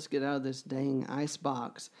 oh, let's get out of this dang ice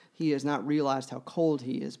box. He has not realized how cold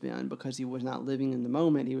he has been because he was not living in the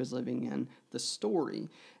moment. He was living in the story.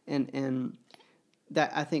 And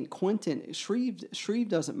that, I think Shreve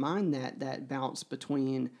doesn't mind that bounce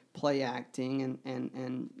between play acting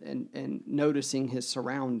and noticing his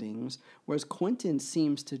surroundings, whereas Quentin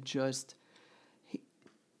seems to just...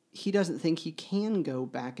 He doesn't think he can go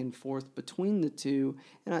back and forth between the two.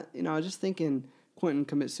 And I was just thinking, Quentin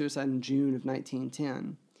commits suicide in June of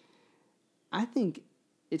 1910. I think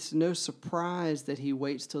it's no surprise that he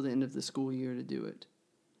waits till the end of the school year to do it,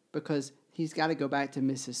 because he's got to go back to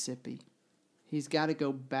Mississippi. He's got to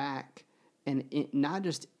go back and not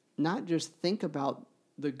just think about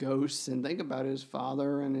the ghosts and think about his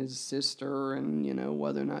father and his sister and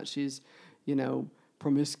whether or not she's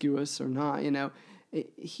promiscuous or not.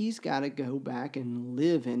 He's got to go back and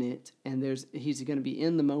live in it, and he's going to be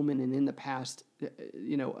in the moment and in the past,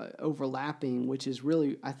 overlapping, which is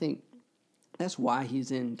really, I think, that's why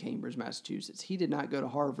he's in Cambridge, Massachusetts. He did not go to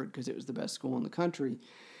Harvard because it was the best school in the country.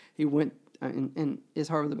 He went, and is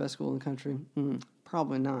Harvard the best school in the country?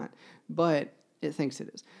 Probably not, but it thinks it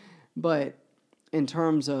is. But in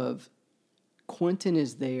terms of Quentin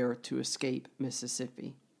is there to escape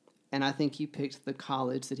Mississippi. And I think he picked the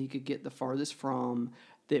college that he could get the farthest from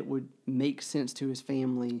that would make sense to his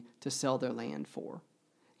family to sell their land for.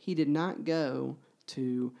 He did not go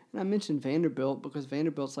to, and I mentioned Vanderbilt because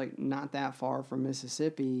Vanderbilt's like not that far from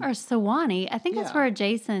Mississippi. Or Sewanee. I think that's where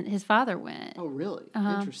his father went. Oh, really?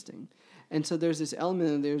 Uh-huh. Interesting. And so there's this element,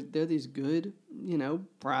 and there are these good,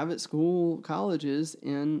 private school colleges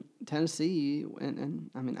in Tennessee. And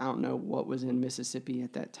I mean, I don't know what was in Mississippi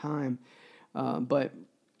at that time, but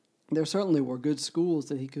there certainly were good schools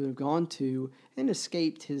that he could have gone to and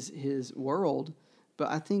escaped his world. But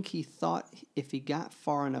I think he thought if he got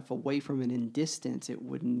far enough away from it in distance, it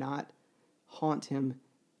would not haunt him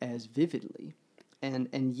as vividly.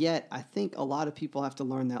 And yet, I think a lot of people have to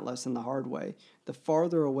learn that lesson the hard way. The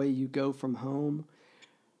farther away you go from home,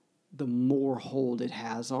 the more hold it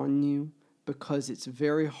has on you, because it's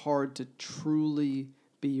very hard to truly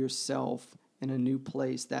be yourself in a new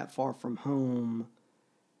place that far from home.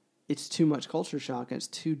 It's too much culture shock, and it's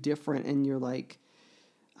too different, and you're like,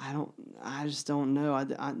 I just don't know.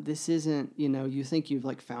 This isn't, you think you've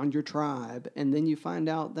like found your tribe, and then you find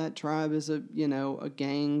out that tribe is a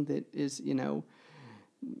gang that is,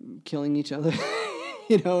 killing each other,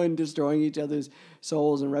 and destroying each other's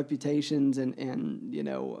souls and reputations and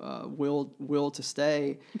will to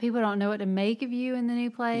stay. People don't know what to make of you in the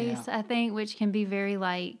new place, I think, which can be very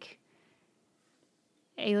like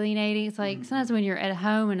alienating. It's like sometimes when you're at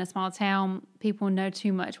home in a small town, people know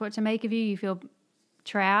too much what to make of you. You feel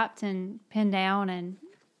trapped and pinned down and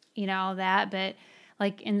all that. But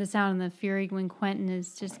like in The Sound and the Fury, when Quentin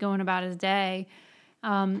is just going about his day,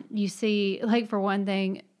 you see, like, for one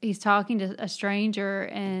thing, he's talking to a stranger,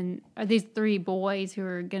 and these three boys who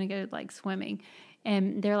are gonna go like swimming,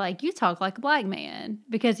 and they're like, you talk like a black man,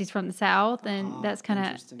 because he's from the South, and that's kind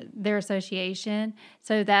of their association.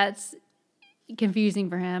 So that's confusing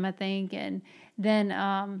for him, I think. And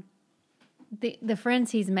then the friends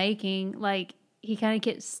he's making, like, he kind of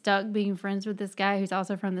gets stuck being friends with this guy who's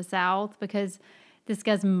also from the South, because this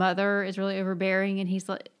guy's mother is really overbearing, and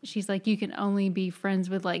she's like, you can only be friends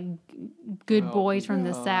with like good boys from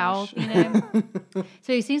the South,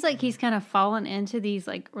 So he seems like he's kind of fallen into these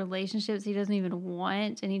like relationships he doesn't even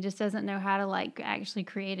want, and he just doesn't know how to like actually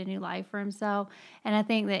create a new life for himself. And I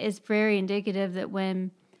think that it's very indicative that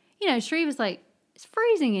when Shreve is like, it's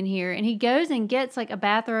freezing in here, and he goes and gets like a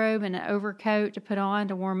bathrobe and an overcoat to put on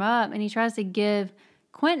to warm up, and he tries to give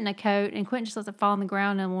Quentin a coat, and Quentin just lets it fall on the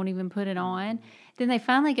ground and won't even put it on. Then they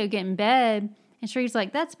finally go get in bed, and Shreve's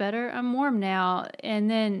like, that's better, I'm warm now.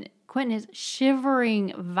 And then Quentin is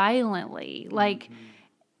shivering violently, like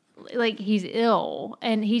he's ill,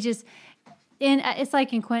 and it's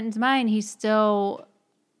like in Quentin's mind, he's still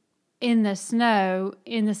in the snow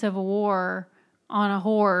in the Civil War on a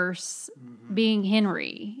horse, being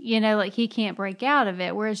Henry, like he can't break out of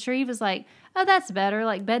it. Whereas Shreve is like, oh, that's better.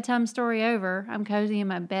 Like, bedtime story over. I'm cozy in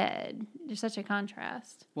my bed. there's such a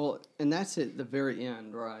contrast. Well, and that's at the very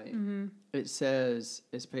end, right? Mm-hmm. It says,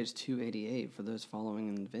 it's page 288 for those following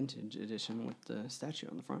in the vintage edition with the statue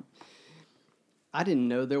on the front. I didn't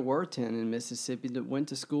know there were 10 in Mississippi that went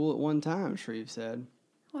to school at one time, Shreve said.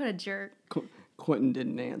 What a jerk. Quentin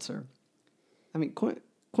didn't answer. I mean,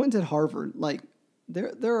 Quentin's at Harvard. Like,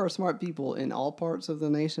 there are smart people in all parts of the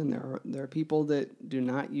nation. There are people that do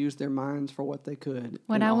not use their minds for what they could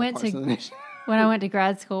when in I all went parts to of the nation. When I went to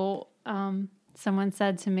grad school, someone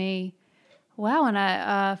said to me, "Wow, when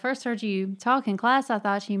I first heard you talk in class, I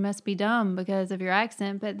thought you must be dumb because of your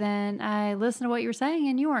accent. But then I listened to what you were saying,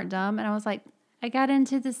 and you weren't dumb." And I was like, "I got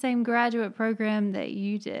into the same graduate program that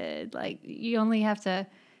you did. Like, you only have to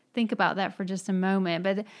think about that for just a moment."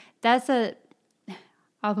 But that's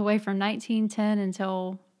all the way from 1910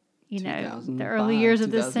 until, the early years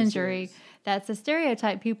of this century. That's a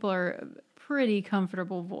stereotype people are pretty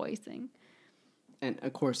comfortable voicing. And,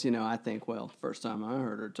 of course, I think, first time I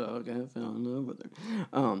heard her talk, I fell in love with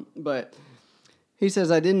her. But he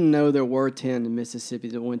says, I didn't know there were 10 in Mississippi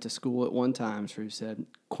that went to school at one time, Shreve said.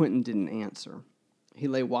 Quentin didn't answer. He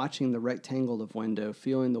lay watching the rectangle of window,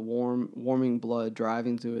 feeling the warming blood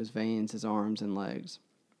driving through his veins, his arms and legs.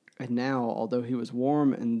 And now, although he was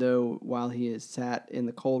warm, and though while he had sat in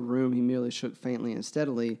the cold room he merely shook faintly and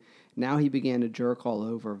steadily, now he began to jerk all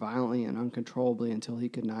over, violently and uncontrollably, until he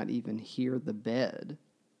could not even hear the bed.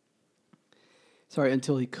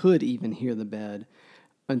 Until he could even hear the bed.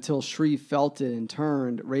 Until Shreve felt it and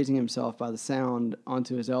turned, raising himself by the sound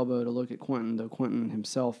onto his elbow to look at Quentin, though Quentin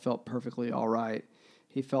himself felt perfectly all right.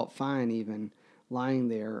 He felt fine even, lying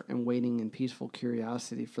there and waiting in peaceful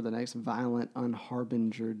curiosity for the next violent,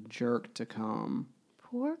 unharbingered jerk to come.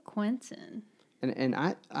 Poor Quentin. And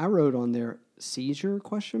I wrote on there, seizure, ?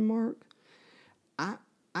 I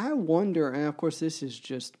wonder, and of course this is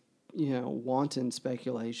just, wanton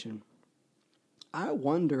speculation. I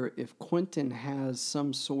wonder if Quentin has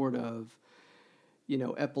some sort of,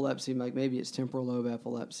 epilepsy, like maybe it's temporal lobe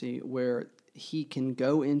epilepsy, where he can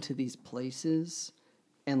go into these places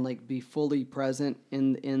and like be fully present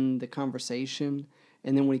in the conversation,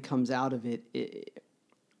 and then when he comes out of it,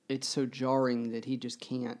 it's so jarring that he just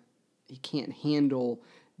can't handle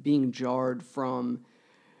being jarred from,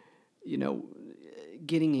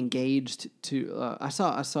 getting engaged to. I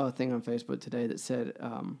saw a thing on Facebook today that said,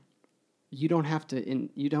 you don't have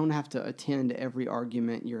to attend every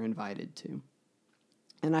argument you're invited to,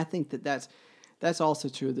 and I think that's also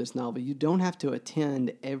true of this novel. You don't have to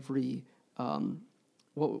attend every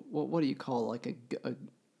what do you call like a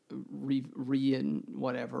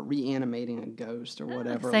reanimating a ghost or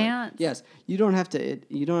whatever. Seance. Yes, you don't have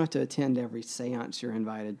to attend every seance you're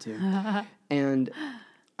invited to, and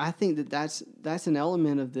I think that's an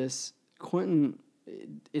element of this. Quentin,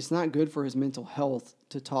 it's not good for his mental health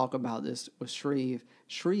to talk about this with Shreve.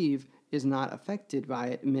 Shreve is not affected by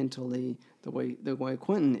it mentally the way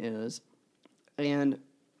Quentin is, and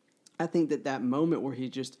I think that moment where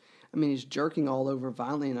he's jerking all over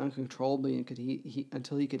violently and uncontrollably, and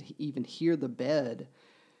until he could even hear the bed.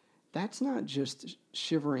 That's not just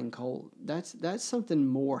shivering cold. That's something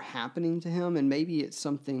more happening to him, and maybe it's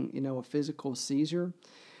something, a physical seizure.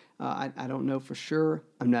 I don't know for sure.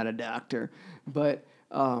 I'm not a doctor, but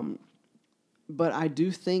I do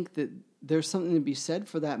think that there's something to be said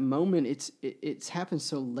for that moment. It's happened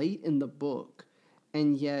so late in the book,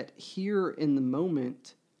 and yet here in the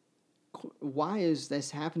moment. Why is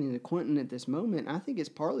this happening to Quentin at this moment? I think it's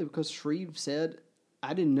partly because Shreve said,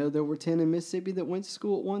 I didn't know there were 10 in Mississippi that went to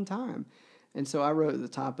school at one time. And so I wrote at the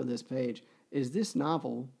top of this page, is this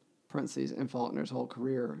novel, parentheses, and Faulkner's whole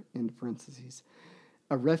career, end parentheses,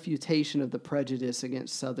 a refutation of the prejudice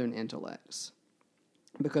against Southern intellects?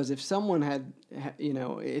 Because if someone had,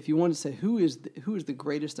 if you wanted to say who is the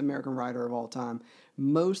greatest American writer of all time,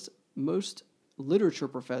 most literature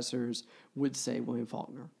professors would say William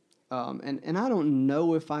Faulkner. And I don't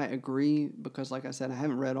know if I agree because, like I said, I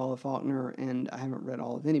haven't read all of Faulkner and I haven't read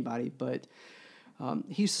all of anybody, but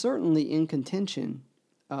he's certainly in contention.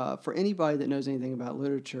 For anybody that knows anything about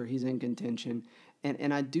literature, he's in contention.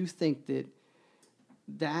 And I do think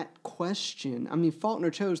that question, Faulkner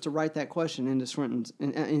chose to write that question into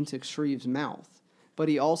Shreve's mouth, but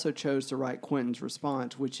he also chose to write Quentin's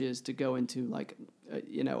response, which is to go into like,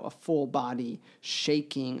 a full body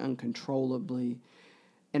shaking uncontrollably.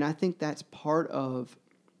 And I think that's part of,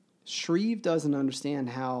 Shreve doesn't understand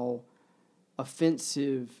how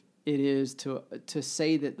offensive it is to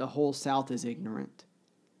say that the whole South is ignorant.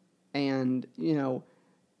 And,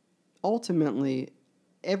 ultimately,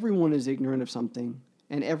 everyone is ignorant of something,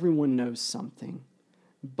 and everyone knows something.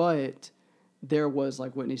 But there was,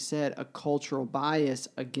 like Whitney said, a cultural bias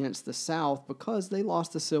against the South because they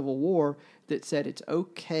lost the Civil War that said it's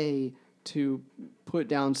okay to put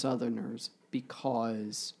down Southerners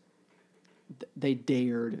because they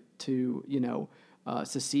dared to,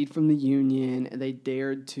 secede from the Union. They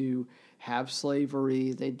dared to have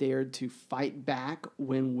slavery. They dared to fight back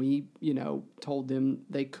when we, told them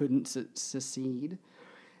they couldn't secede.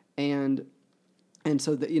 And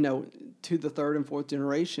so that, to the third and fourth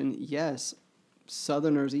generation, yes,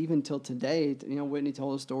 Southerners, even till today, Whitney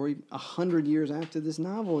told a story 100 years after this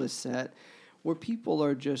novel is set, where people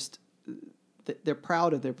are just, they're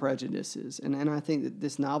proud of their prejudices. And I think that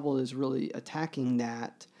this novel is really attacking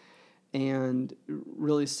that and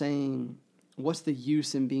really saying, what's the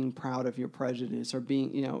use in being proud of your prejudice or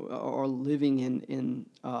being, or living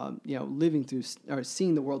living through, or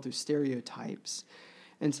seeing the world through stereotypes.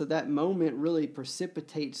 And so that moment really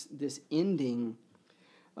precipitates this ending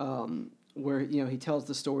where, he tells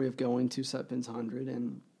the story of going to Sutpens Hundred.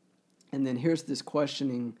 And then here's this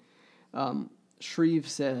questioning. Shreve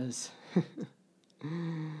says,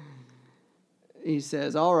 he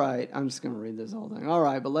says, all right, I'm just going to read this whole thing. All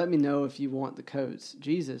right, but let me know if you want the coats.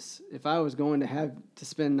 Jesus, if I was going to have to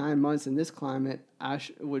spend 9 months in this climate, I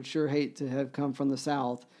would sure hate to have come from the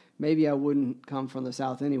South. Maybe I wouldn't come from the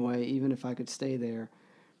South anyway, even if I could stay there.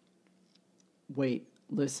 Wait,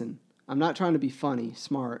 listen. I'm not trying to be funny,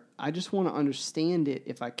 smart. I just want to understand it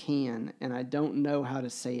if I can, and I don't know how to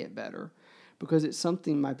say it better, because it's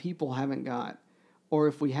something my people haven't got. Or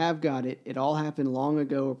if we have got it, it all happened long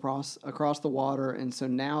ago across the water, and so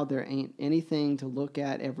now there ain't anything to look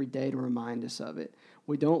at every day to remind us of it.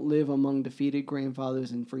 We don't live among defeated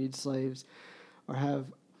grandfathers and freed slaves, or have...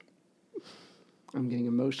 I'm getting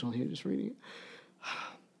emotional here just reading it.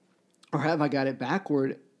 Or have I got it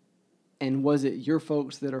backward, and was it your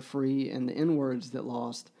folks that are free and the N-words that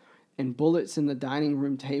lost, and bullets in the dining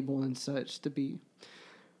room table and such to be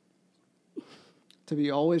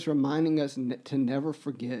always reminding us to never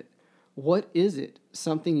forget? What is it?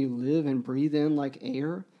 Something you live and breathe in like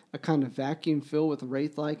air? A kind of vacuum filled with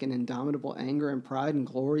wraith-like and indomitable anger and pride and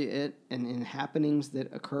glory in happenings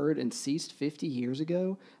that occurred and ceased 50 years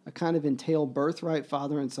ago? A kind of entailed birthright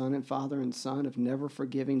father and son of never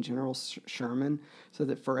forgiving General Sherman, so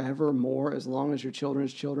that forevermore, as long as your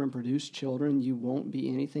children's children produce children, you won't be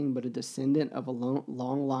anything but a descendant of a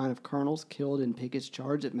long line of colonels killed in Pickett's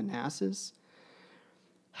charge at Manassas?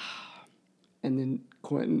 And then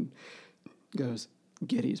Quentin goes,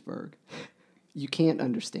 Gettysburg. You can't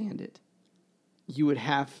understand it. You would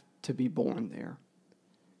have to be born there.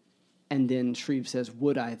 And then Shreve says,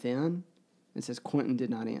 would I then? And says, Quentin did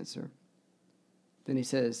not answer. Then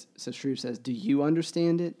Shreve says, do you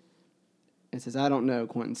understand it? And says, I don't know,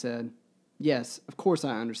 Quentin said. Yes, of course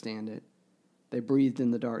I understand it. They breathed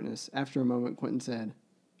in the darkness. After a moment, Quentin said,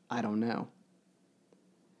 I don't know.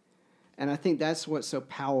 And I think that's what's so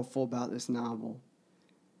powerful about this novel.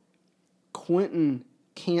 Quentin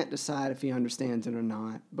can't decide if he understands it or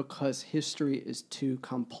not because history is too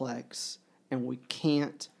complex and we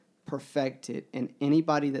can't perfect it. And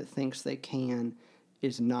anybody that thinks they can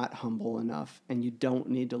is not humble enough, and you don't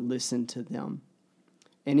need to listen to them.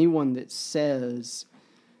 Anyone that says,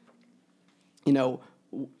 fill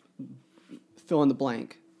in the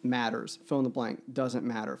blank matters, fill in the blank doesn't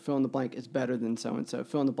matter, fill in the blank is better than so-and-so,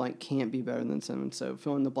 fill in the blank can't be better than so-and-so,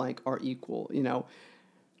 fill in the blank are equal,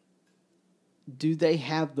 Do they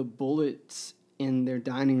have the bullets in their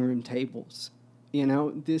dining room tables?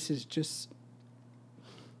 This is just...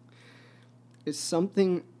 It's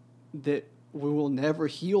something that we will never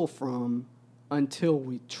heal from until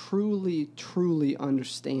we truly, truly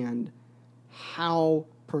understand how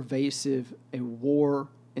pervasive a war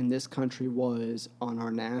in this country was on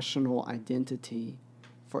our national identity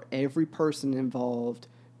for every person involved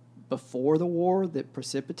before the war that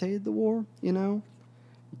precipitated the war,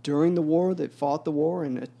 during the war that fought the war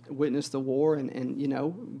and witnessed the war, and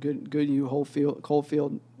Goodhue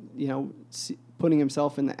Caulfield, putting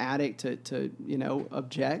himself in the attic to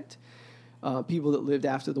object. People that lived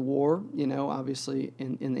after the war, obviously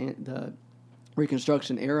in the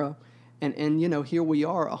Reconstruction era, and here we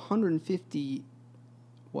are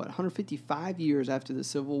 155 years after the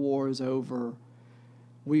Civil War is over,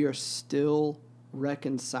 we are still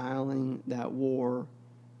reconciling that war.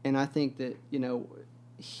 And I think that,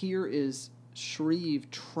 here is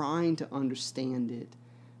Shreve trying to understand it,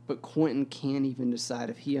 but Quentin can't even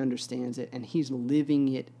decide if he understands it, and he's living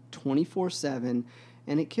it 24/7,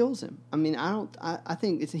 and it kills him. I mean, I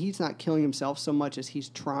think he's not killing himself so much as he's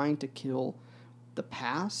trying to kill the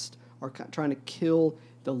past, or trying to kill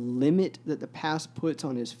the limit that the past puts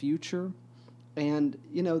on his future. And,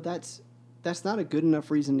 that's not a good enough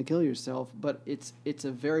reason to kill yourself, but it's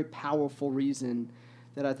a very powerful reason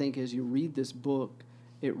that I think as you read this book,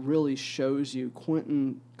 it really shows you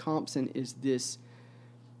Quentin Compson is this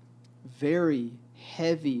very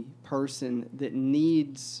heavy person that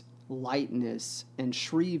needs lightness, and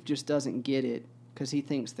Shreve just doesn't get it because he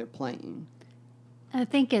thinks they're playing.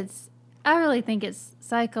 I really think it's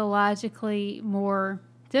psychologically more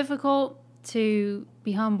difficult to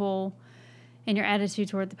be humble in your attitude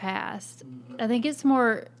toward the past. Mm-hmm. I think it's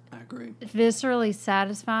more I agree. viscerally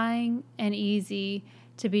satisfying and easy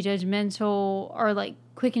to be judgmental or like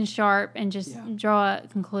quick and sharp and just draw a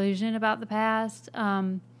conclusion about the past.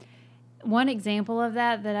 One example of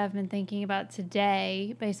that I've been thinking about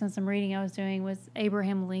today, based on some reading I was doing, was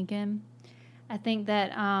Abraham Lincoln. I think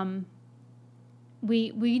that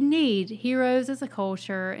we need heroes as a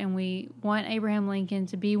culture, and we want Abraham Lincoln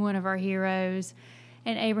to be one of our heroes.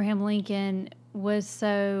 And Abraham Lincoln was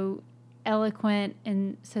so eloquent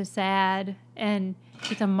and so sad, and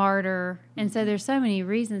he's a martyr. And so there's so many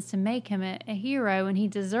reasons to make him a hero, and he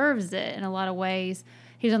deserves it in a lot of ways.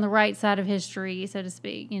 He's on the right side of history, so to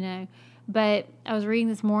speak, you know. But I was reading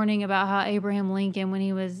this morning about how Abraham Lincoln, when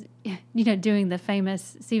he was, you know, doing the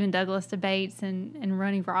famous Stephen Douglas debates and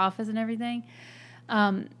running for office and everything,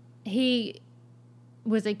 he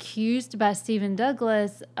was accused by Stephen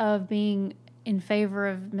Douglas of being in favor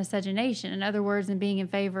of miscegenation. In other words, and being in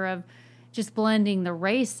favor of just blending the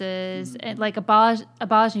races, and like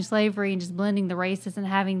abolishing slavery and just blending the races and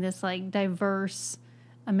having this like diverse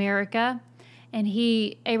America. And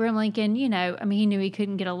Abraham Lincoln, you know, I mean, he knew he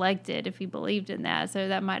couldn't get elected if he believed in that, so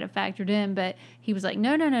that might have factored in. But he was like,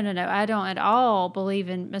 no, I don't at all believe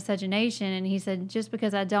in miscegenation. And he said, just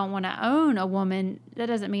because I don't want to own a woman, that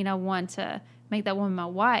doesn't mean I want to make that woman my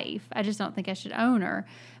wife. I just don't think I should own her.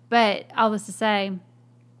 But all this to say,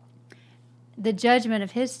 the judgment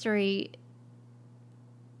of history,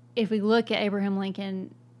 if we look at Abraham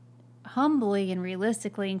Lincoln humbly and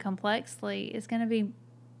realistically and complexly, is going to be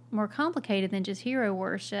more complicated than just hero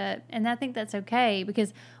worship. And I think that's okay,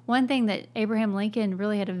 because one thing that Abraham Lincoln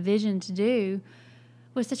really had a vision to do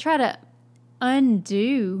was to try to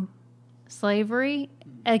undo slavery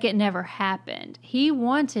like it never happened. He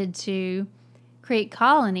wanted to create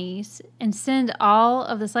colonies and send all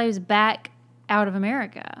of the slaves back out of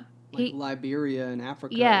America. Like Liberia in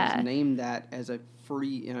Africa is named that as a free,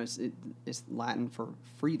 you know, it's Latin for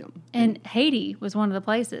freedom. And Haiti was one of the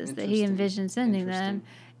places that he envisioned sending them.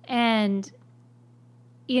 And,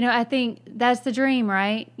 you know, I think that's the dream,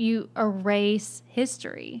 right? You erase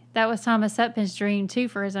history. That was Thomas Sutpen's dream, too,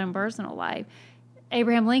 for his own personal life.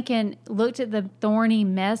 Abraham Lincoln looked at the thorny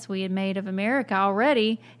mess we had made of America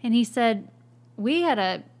already, and he said, we had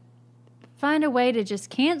to find a way to just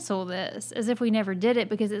cancel this as if we never did it,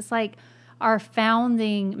 because it's like our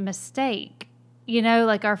founding mistake, you know,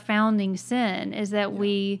 like our founding sin is that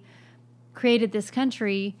we created this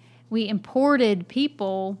country. We imported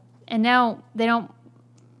people, and now we don't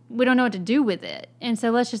know what to do with it. And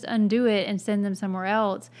so let's just undo it and send them somewhere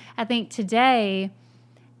else. I think today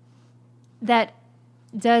that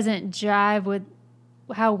doesn't jive with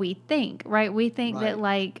how we think, right? We think that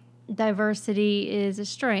like diversity is a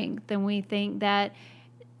strength, and we think that,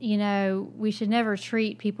 you know, we should never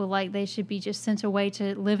treat people like they should be just sent away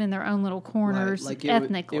to live in their own little corners, like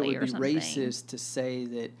ethnically or something. It would be racist to say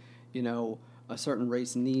that, you know, a certain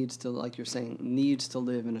race needs to, like you're saying, needs to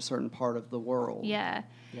live in a certain part of the world. Yeah.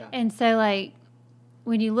 And so, like,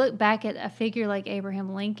 when you look back at a figure like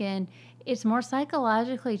Abraham Lincoln, it's more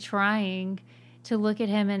psychologically trying to look at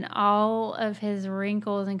him in all of his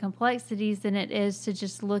wrinkles and complexities than it is to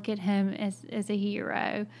just look at him as a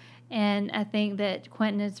hero. And I think that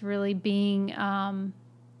Quentin is really being,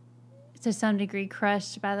 to some degree,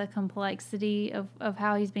 crushed by the complexity of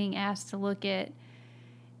how he's being asked to look at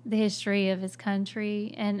the history of his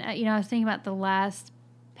country. And, you know, I was thinking about the last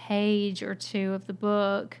page or two of the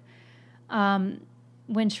book,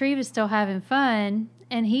 when Shreve is still having fun,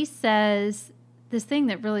 and he says this thing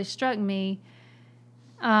that really struck me,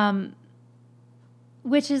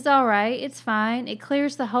 which is all right, it's fine. It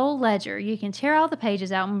clears the whole ledger. You can tear all the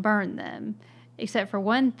pages out and burn them, except for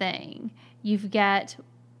one thing. You've got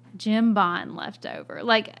Jim Bond left over.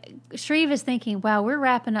 Like, Shreve is thinking, wow, we're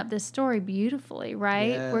wrapping up this story beautifully, right?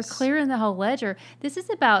 Yes. We're clearing the whole ledger. This is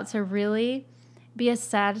about to really be a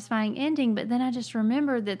satisfying ending. But then I just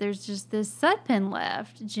remembered that there's just this Sutpen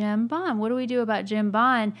left, Jim Bond. What do we do about Jim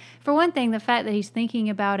Bond? For one thing, the fact that he's thinking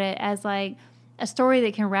about it as like a story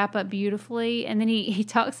that can wrap up beautifully. And then he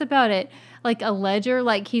talks about it like a ledger,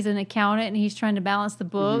 like he's an accountant and he's trying to balance the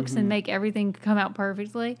books and make everything come out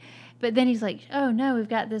perfectly. But then he's like, oh no, we've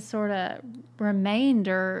got this sort of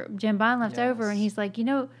remainder, Jim Bond left over. And he's like, you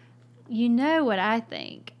know what I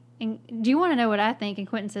think. And do you want to know what I think? And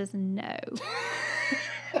Quentin says, no.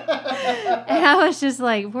 And I was just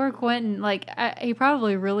like, poor Quentin. Like, he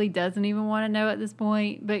probably really doesn't even want to know at this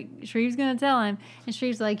point. But Shreve's going to tell him. And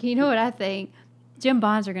Shreve's like, you know what I think? Jim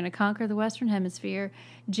Bonds are going to conquer the Western Hemisphere.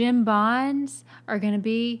 Jim Bonds are going to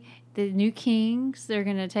be the new kings. They're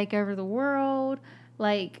going to take over the world.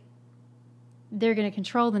 Like, they're going to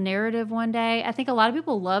control the narrative one day. I think a lot of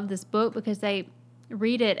people love this book because they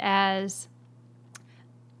read it as,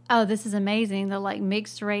 oh, this is amazing. The like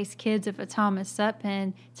mixed race kids of a Thomas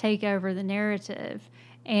Sutpen take over the narrative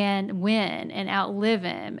and win and outlive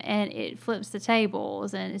him, and it flips the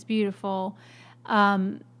tables and it's beautiful.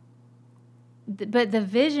 But the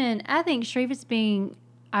vision, I think Shreve is being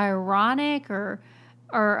ironic or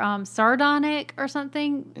sardonic or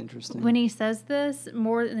something. Interesting. When he says this,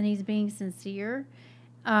 more than he's being sincere.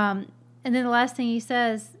 And then the last thing he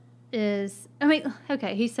says is,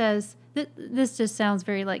 he says, this just sounds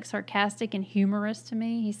very like sarcastic and humorous to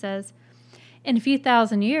me. He says, in a few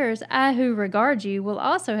thousand years, I who regard you will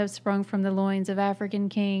also have sprung from the loins of African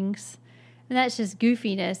kings. And that's just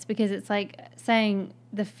goofiness because it's like saying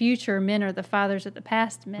the future men are the fathers of the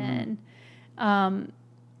past men,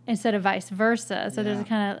 instead of vice versa. So there's a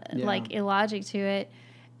kind of like illogic to it.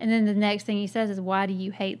 And then the next thing he says is, why do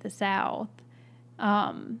you hate the South?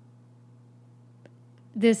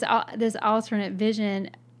 This alternate vision,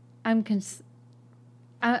 I'm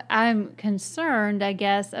concerned, I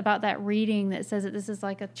guess, about that reading that says that this is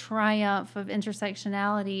like a triumph of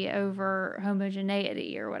intersectionality over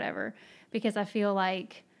homogeneity or whatever, because I feel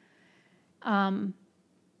like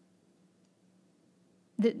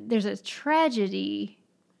there's a tragedy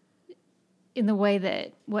in the way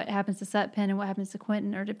that what happens to Sutpen and what happens to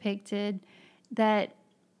Quentin are depicted, that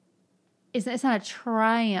it's not a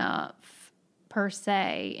triumph per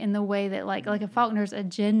se, in the way that like a Faulkner's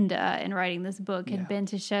agenda in writing this book had been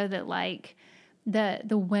to show that like the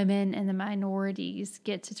women and the minorities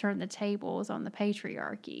get to turn the tables on the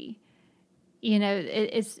patriarchy. You know,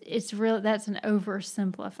 it's real. That's an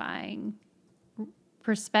oversimplifying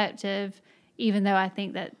perspective, even though I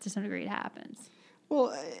think that to some degree it happens.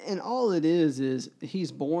 Well, and all it is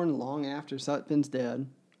he's born long after Sutpen's dead.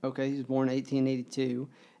 Okay, he's born 1882,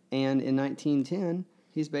 and in 1910.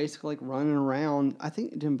 He's basically like running around. I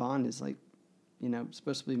think Jim Bond is like,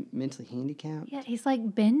 supposed to be mentally handicapped. Yeah, he's like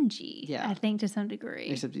Benji. Yeah, I think to some degree.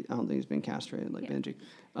 Except I don't think he's been castrated like Benji,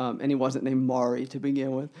 and he wasn't named Mari to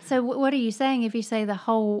begin with. So what are you saying if you say the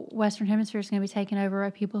whole Western Hemisphere is going to be taken over by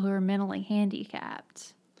people who are mentally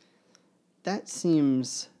handicapped? That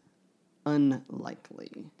seems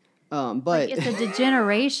unlikely. But like it's a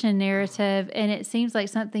degeneration narrative, and it seems like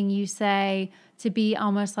something you say to be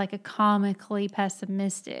almost like a comically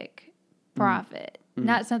pessimistic prophet.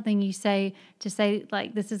 Not something you say to say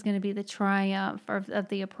like this is going to be the triumph of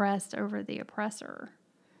the oppressed over the oppressor.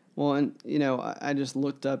 Well, and I just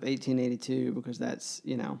looked up 1882 because that's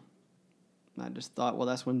I just thought, well,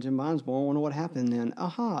 that's when Jim Bond's born. I wonder what happened then.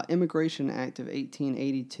 Immigration Act of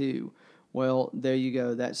 1882. Well, there you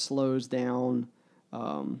go. That slows down.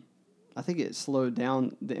 I think it slowed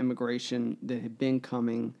down the immigration that had been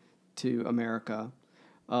coming to America,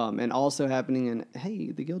 and also happening in,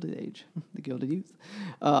 the Gilded Age, the Gilded Youth.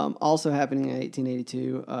 Also happening in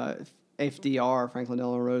 1882, FDR, Franklin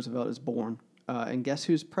Delano Roosevelt, is born. And guess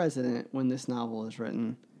who's president when this novel is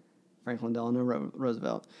written? Franklin Delano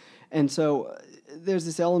Roosevelt. And so there's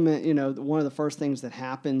this element, one of the first things that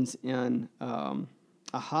happens in...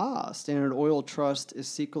 Standard Oil Trust is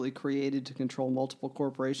secretly created to control multiple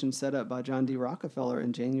corporations set up by John D. Rockefeller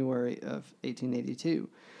in January of 1882.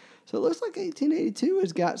 So it looks like 1882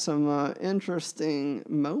 has got some interesting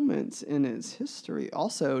moments in its history.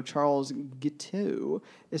 Also, Charles Guiteau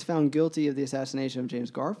is found guilty of the assassination of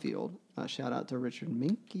James Garfield. Shout out to Richard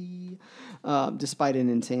Minky, despite an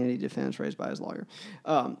insanity defense raised by his lawyer.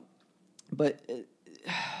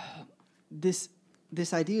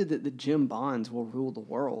 This idea that the Jim Bonds will rule the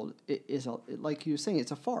world is like you were saying,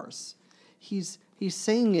 it's a farce. He's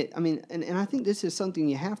saying it. I mean, and I think this is something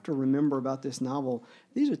you have to remember about this novel.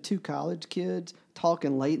 These are two college kids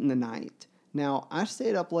talking late in the night. Now, I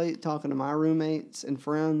stayed up late talking to my roommates and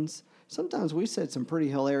friends. Sometimes we said some pretty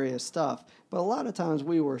hilarious stuff, but a lot of times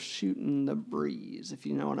we were shooting the breeze, if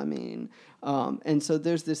you know what I mean. And so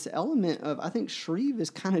there's this element of, I think Shreve is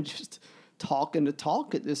kind of just talking to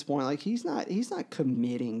talk at this point. Like he's not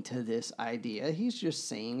committing to this idea. He's just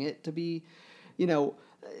saying it to be,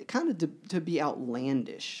 kind of to be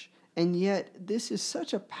outlandish. And yet this is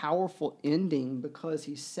such a powerful ending because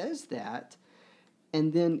he says that.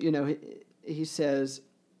 And then, he says,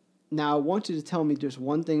 now I want you to tell me just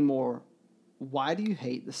one thing more. Why do you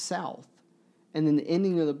hate the South? And then the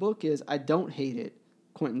ending of the book is, I don't hate it,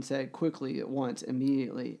 Quentin said quickly at once,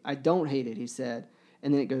 immediately. I don't hate it, he said.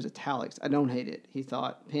 And then it goes italics. I don't hate it, he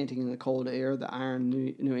thought, panting in the cold air, the iron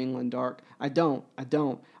New England dark. I don't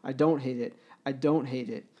hate it. I don't hate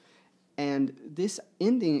it. And this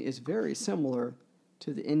ending is very similar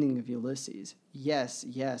to the ending of Ulysses. Yes,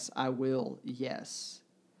 yes, I will, yes.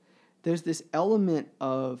 There's this element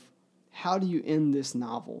of how do you end this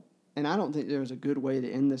novel? And I don't think there's a good way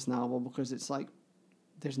to end this novel because it's like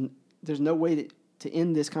there's no way to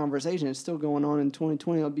end this conversation. It's still going on in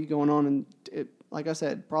 2020. It'll be going on, like I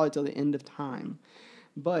said, probably till the end of time.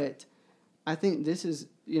 But I think this is,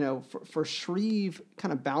 for Shreve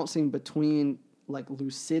kind of bouncing between like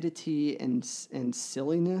lucidity and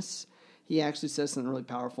silliness. He actually says something really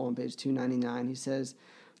powerful on page 299. He says,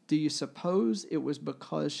 do you suppose it was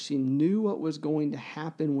because she knew what was going to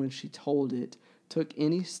happen when she told it, took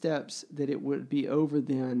any steps that it would be over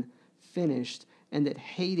then, finished, and that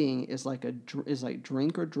hating is like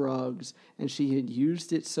drink or drugs, and she had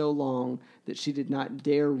used it so long that she did not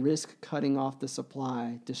dare risk cutting off the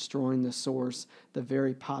supply, destroying the source, the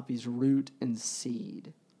very poppy's root and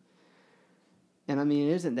seed? And I mean,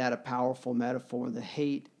 isn't that a powerful metaphor? The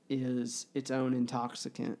hate is its own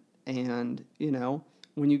intoxicant. And,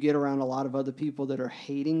 when you get around a lot of other people that are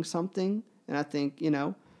hating something, and I think,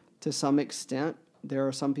 to some extent, there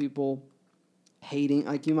are some people hating,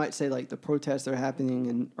 like you might say, like the protests that are happening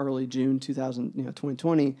in early June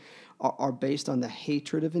 2020 are based on the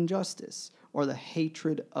hatred of injustice or the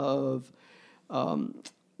hatred of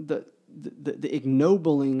the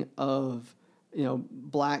ignobling of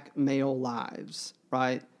black male lives,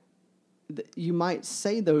 right? You might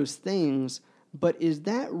say those things, but is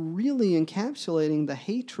that really encapsulating the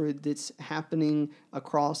hatred that's happening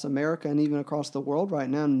across America and even across the world right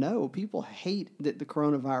now? No, people hate that the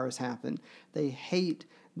coronavirus happened. They hate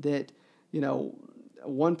that,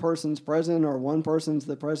 one person's president or one person's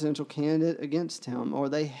the presidential candidate against him, or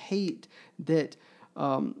they hate that,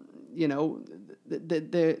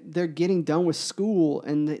 they're getting done with school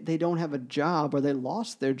and they don't have a job, or they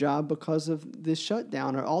lost their job because of this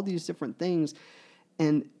shutdown, or all these different things.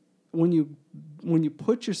 And when you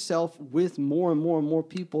put yourself with more and more and more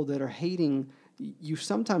people that are hating, you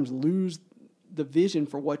sometimes lose the vision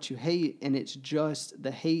for what you hate, and it's just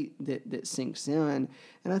the hate that sinks in.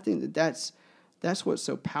 And I think that's what's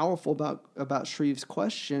so powerful about Shreve's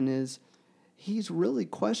question is he's really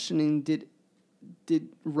questioning, did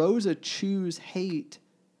Rosa choose hate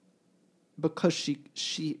because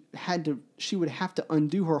she would have to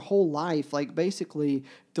undo her whole life, like basically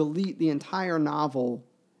delete the entire novel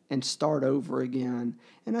and start over again?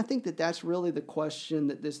 And I think that's really the question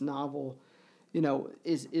that this novel,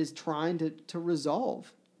 is trying to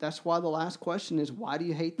resolve. That's why the last question is, why do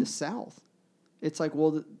you hate the South? It's like,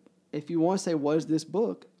 well, if you want to say, what is this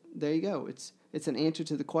book? There you go. It's an answer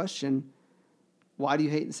to the question, why do you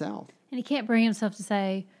hate the South? And he can't bring himself to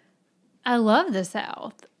say, I love the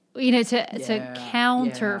South, to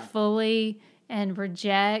counter fully and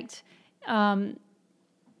reject.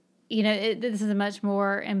 This is a much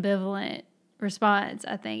more ambivalent response,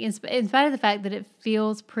 I think, in spite of the fact that it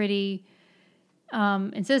feels pretty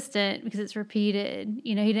insistent because it's repeated.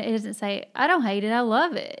 He doesn't say, I don't hate it, I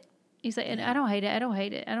love it. He's like, I don't hate it, I don't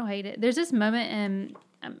hate it, I don't hate it. There's this moment, and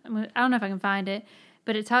I don't know if I can find it,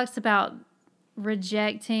 but it talks about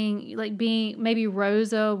rejecting, like maybe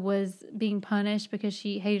Rosa was being punished because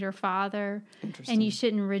she hated her father, and you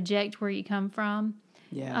shouldn't reject where you come from.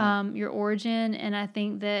 Yeah. Your origin. And I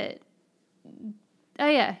think that,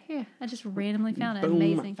 I just randomly found it. Boom,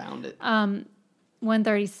 amazing. Found it.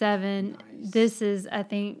 137. Nice. This is, I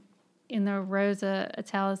think, in the Rosa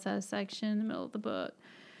italicized section in the middle of the book.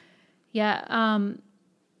 Yeah.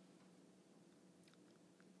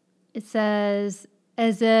 It says,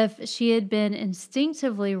 as if she had been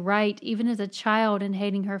instinctively right even as a child in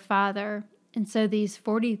hating her father. And so these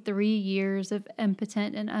 43 years of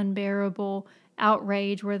impotent and unbearable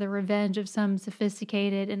outrage were the revenge of some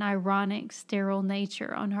sophisticated and ironic, sterile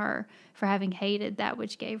nature on her for having hated that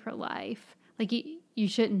which gave her life. Like, you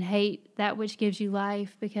shouldn't hate that which gives you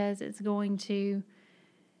life because it's going to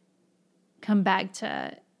come back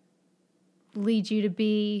to lead you to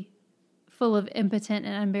be full of impotent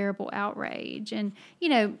and unbearable outrage. And,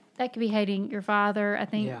 that could be hating your father. I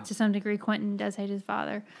think to some degree Quentin does hate his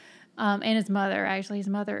father and his mother. Actually, his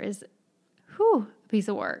mother is a piece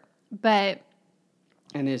of work. But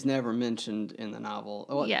And is never mentioned in the novel.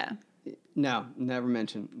 Well, yeah. No, never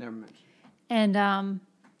mentioned. And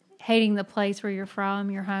hating the place where you're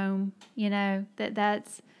from, your home,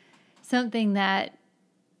 that's something that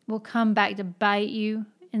will come back to bite you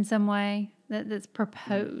in some way, that's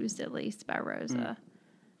proposed at least by Rosa.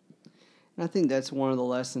 And I think that's one of the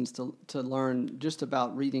lessons to learn just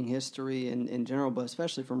about reading history in general, but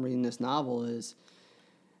especially from reading this novel, is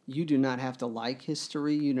you do not have to like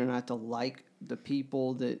history. You do not have to like the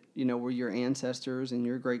people that, were your ancestors and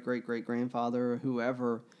your great-great-great-grandfather or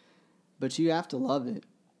whoever, but you have to love it.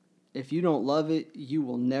 If you don't love it, you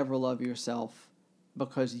will never love yourself,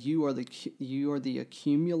 because you are the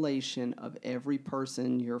accumulation of every person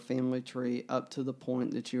in your family tree up to the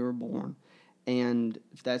point that you were born. And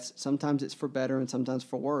sometimes it's for better and sometimes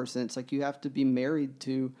for worse. And it's like you have to be married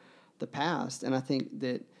to the past. And I think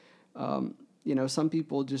that some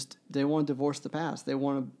people they want to divorce the past. They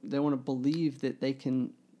want to believe that they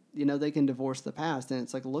can divorce the past. And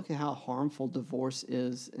it's like, look at how harmful divorce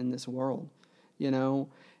is in this world,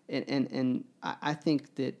 And I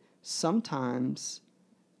think that sometimes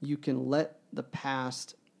you can let the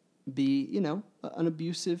past be, an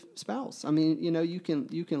abusive spouse. I mean, you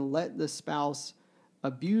can let the spouse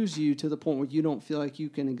abuse you to the point where you don't feel like you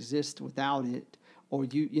can exist without it, or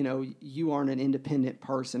you aren't an independent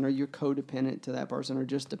person, or you're codependent to that person, or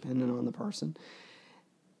just dependent on the person.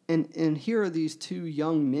 And here are these two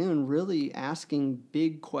young men really asking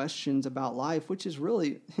big questions about life, which is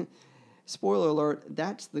really, spoiler alert,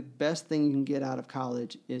 that's the best thing you can get out of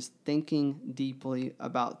college, is thinking deeply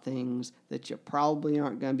about things that you probably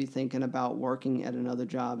aren't going to be thinking about working at another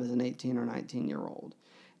job as an 18 or 19-year-old.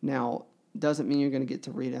 Now, doesn't mean you're going to get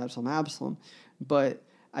to read Absalom, but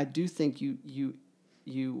I do think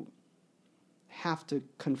you have to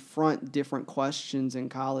confront different questions in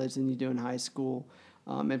college than you do in high school.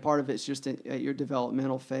 And part of it's just at your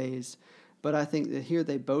developmental phase. But I think that here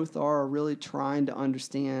they both are really trying to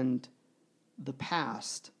understand the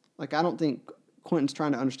past. Like, I don't think Quentin's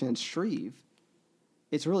trying to understand Shreve.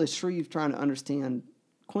 It's really Shreve trying to understand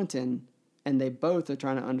Quentin, and they both are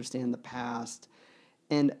trying to understand the past.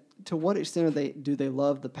 And to what extent do they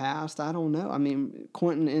love the past? I don't know. I mean,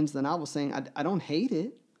 Quentin ends the novel saying, I don't hate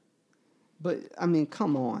it. But, I mean,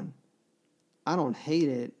 come on. I don't hate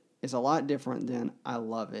it is a lot different than I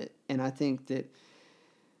love it. And I think that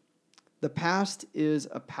the past is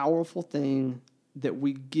a powerful thing that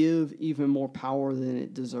we give even more power than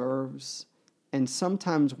it deserves. And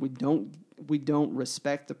sometimes we don't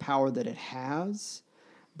respect the power that it has.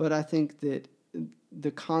 But I think that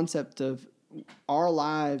the concept of our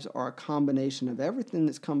lives are a combination of everything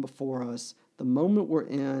that's come before us, the moment we're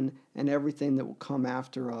in, and everything that will come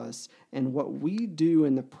after us. And what we do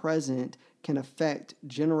in the present can affect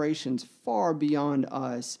generations far beyond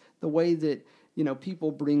us. The way that,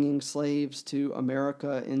 people bringing slaves to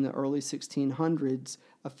America in the early 1600s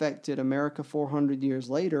affected America 400 years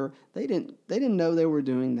later. They didn't know they were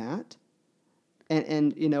doing that.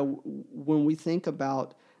 And when we think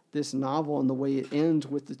about this novel and the way it ends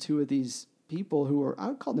with the two of these people who are, I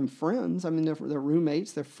would call them friends. I mean, they're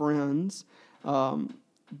roommates, they're friends.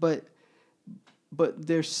 But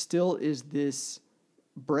there still is this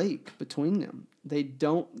break between them. They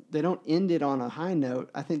don't end it on a high note.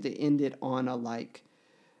 I think they end it on a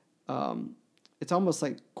it's almost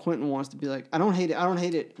like Quentin wants to be like, I don't hate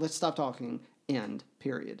it. Let's stop talking. End.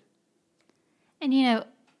 Period. And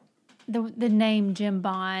the name Jim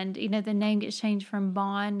Bond, the name gets changed from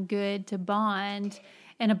Bond Good to Bond,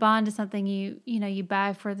 and a bond is something you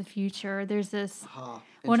buy for the future. There's this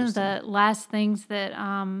one of the last things that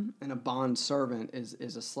and a bond servant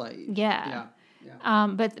is a slave. Yeah.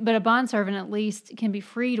 But a bond servant at least can be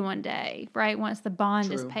freed one day, right? Once the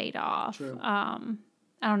bond is paid off. True.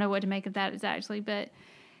 I don't know what to make of that exactly, but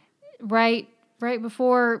right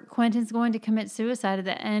before Quentin's going to commit suicide at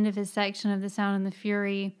the end of his section of The Sound and the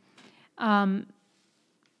Fury,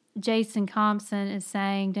 Jason Compson is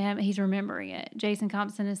saying to him, he's remembering it. Jason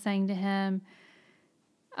Compson is saying to him,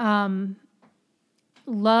 a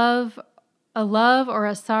love or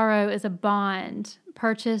a sorrow is a bond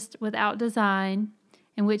purchased without design,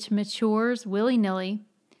 in which matures willy-nilly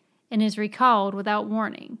and is recalled without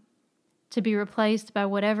warning, to be replaced by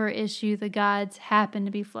whatever issue the gods happen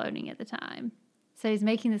to be floating at the time. So he's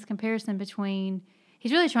making this comparison between,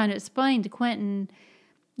 he's really trying to explain to Quentin,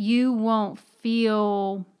 you won't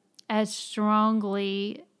feel as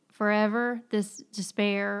strongly forever this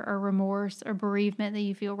despair or remorse or bereavement that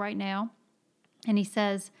you feel right now. And he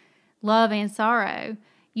says, love and sorrow,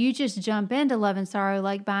 you just jump into love and sorrow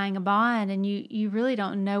like buying a bond, and you really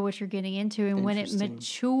don't know what you're getting into. And when it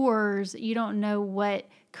matures, you don't know what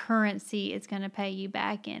currency it's going to pay you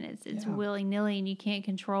back in. It's willy-nilly and you can't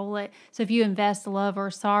control it. So if you invest love or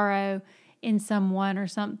sorrow in someone or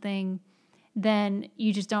something, then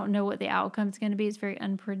you just don't know what the outcome is going to be. It's very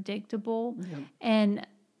unpredictable. Yep. And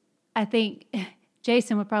I think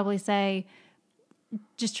Jason would probably say,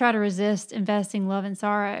 just try to resist investing love and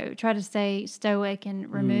sorrow. Try to stay stoic and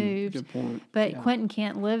removed. Good point. But Quentin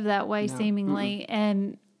can't live that way, seemingly.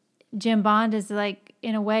 And Jim Bond is like,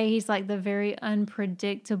 in a way, he's like the very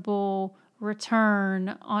unpredictable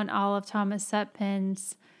return on all of Thomas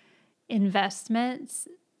Sutpen's investments.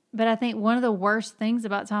 But I think one of the worst things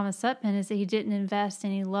about Thomas Sutpen is that he didn't invest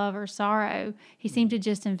any love or sorrow. He seemed to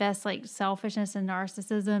just invest like selfishness and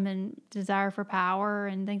narcissism and desire for power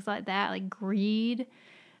and things like that, like greed.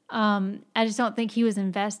 I just don't think he was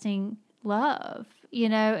investing love,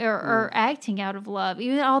 or acting out of love.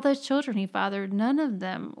 Even all those children he fathered, none of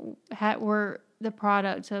them were the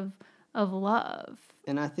product of love.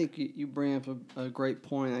 And I think you bring up a great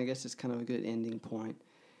point. I guess it's kind of a good ending point.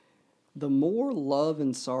 The more love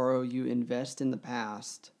and sorrow you invest in the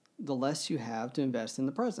past, the less you have to invest in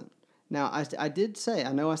the present. Now, I did say,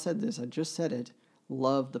 I know I said this, I just said it,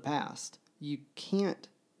 love the past. You can't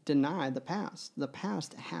deny the past. The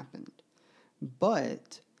past happened.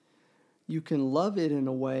 But you can love it in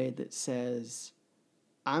a way that says,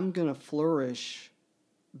 I'm going to flourish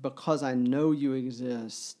because I know you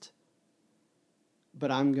exist,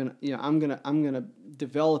 but I'm going to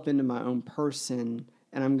develop into my own person.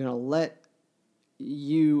 And I'm going to let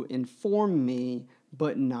you inform me,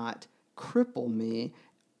 but not cripple me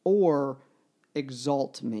or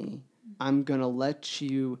exalt me. I'm going to let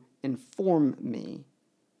you inform me,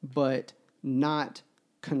 but not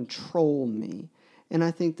control me. And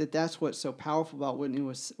I think that that's what's so powerful about what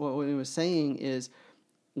Whitney was saying is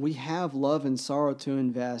we have love and sorrow to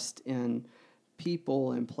invest in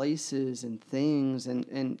people and places and things.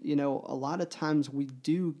 And a lot of times we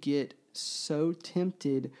do get so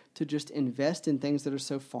tempted to just invest in things that are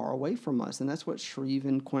so far away from us. And that's what Shreve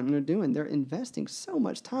and Quentin are doing. They're investing so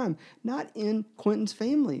much time, not in Quentin's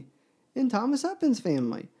family, in Thomas Sutpen's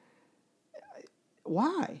family.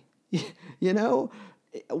 Why?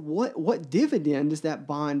 What dividend is that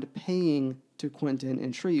bond paying to Quentin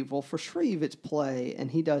and Shreve? Well, for Shreve, it's play,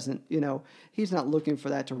 and he doesn't, he's not looking for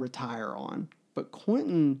that to retire on. But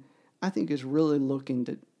Quentin, I think, is really looking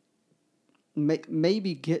to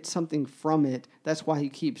maybe get something from it. That's why he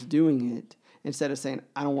keeps doing it instead of saying,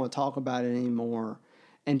 I don't want to talk about it anymore,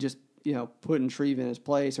 and just, putting Shreve in his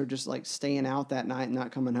place, or just like staying out that night and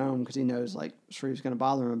not coming home because he knows like Shreve's going to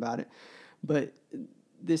bother him about it. But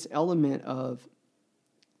this element of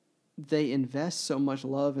they invest so much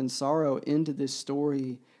love and sorrow into this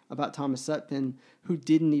story about Thomas Sutpen, who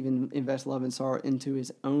didn't even invest love and sorrow into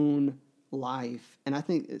his own life. And I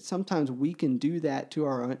think sometimes we can do that to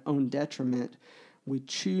our own detriment. We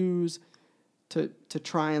choose to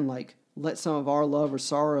try and like let some of our love or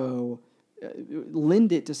sorrow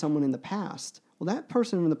lend it to someone in the past. Well, that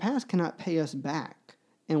person in the past cannot pay us back,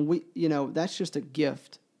 and we, that's just a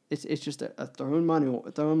gift. It's just a throwing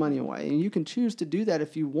money away, and you can choose to do that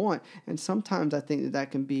if you want. And sometimes I think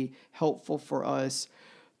that can be helpful for us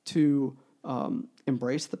to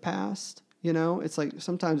embrace the past. It's like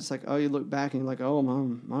sometimes it's like, oh, you look back and you're like, oh,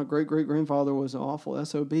 my great-great-grandfather was an awful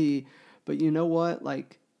SOB. But you know what?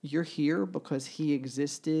 Like, you're here because he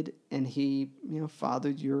existed and he,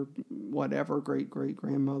 fathered your whatever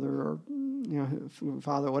great-great-grandmother or,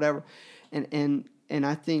 father, whatever. And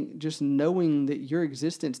I think just knowing that your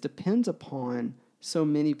existence depends upon so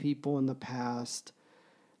many people in the past,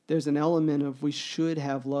 there's an element of we should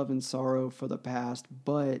have love and sorrow for the past,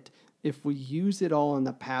 but if we use it all in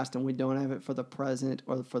the past and we don't have it for the present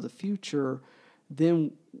or for the future,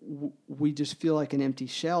 then we just feel like an empty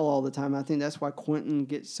shell all the time. I think that's why Quentin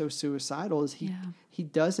gets so suicidal is he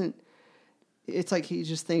doesn't, it's like he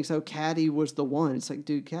just thinks, oh, Caddy was the one. It's like,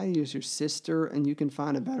 dude, Caddy is your sister and you can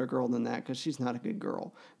find a better girl than that because she's not a good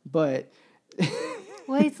girl. But.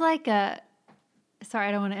 Well, it's like sorry,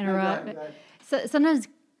 I don't want to interrupt. No, but so sometimes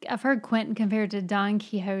I've heard Quentin compared to Don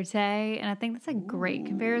Quixote, and I think that's a great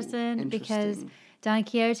comparison because Don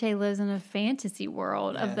Quixote lives in a fantasy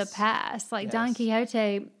world of the past. Like Don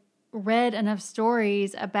Quixote read enough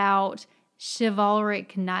stories about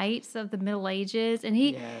chivalric knights of the Middle Ages,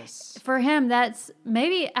 and for him, that's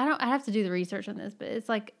maybe I have to do the research on this, but it's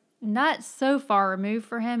like not so far removed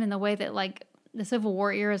for him in the way that like the Civil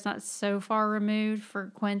War era is not so far removed for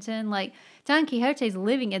Quentin. Like Don Quixote's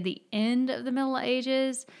living at the end of the Middle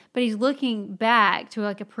Ages, but he's looking back to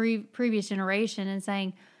like a previous generation and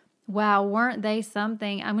saying, wow, weren't they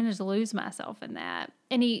something? I'm going to just lose myself in that.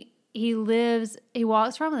 And he he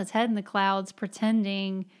walks around with his head in the clouds,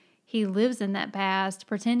 pretending he lives in that past,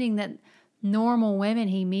 pretending that normal women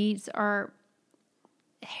he meets are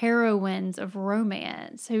heroines of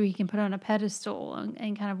romance who he can put on a pedestal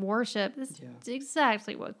and kind of worship. This is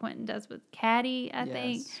exactly what Quentin does with Caddy, I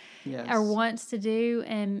think, or wants to do.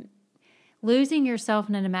 And losing yourself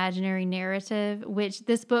in an imaginary narrative, which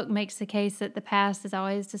this book makes the case that the past is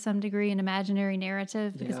always to some degree an imaginary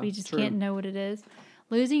narrative because we just can't know what it is.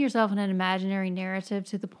 Losing yourself in an imaginary narrative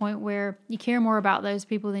to the point where you care more about those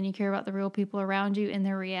people than you care about the real people around you in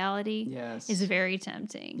their reality is very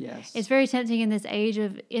tempting. Yes. It's very tempting in this age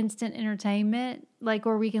of instant entertainment, like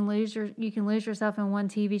where you can lose yourself in one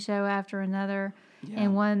TV show after another,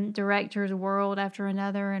 and one director's world after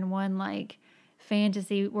another, and one like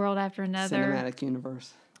fantasy world after another. Cinematic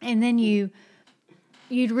universe. And then you'd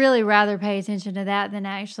really rather pay attention to that than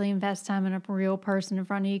actually invest time in a real person in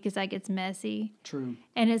front of you because that gets messy. True.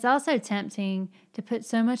 And it's also tempting to put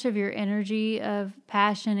so much of your energy of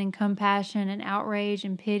passion and compassion and outrage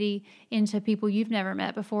and pity into people you've never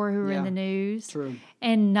met before who are in the news. True.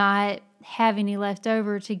 And not have any left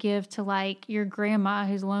over to give to like your grandma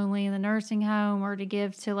who's lonely in the nursing home, or to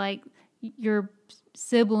give to like your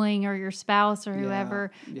sibling or your spouse or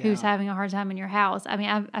whoever who's having a hard time in your house. I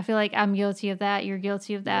mean, I feel like I'm guilty of that. You're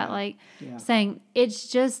guilty of that. Saying it's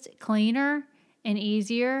just cleaner and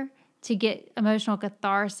easier to get emotional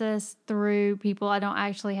catharsis through people I don't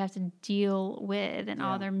actually have to deal with and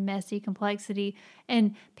all their messy complexity.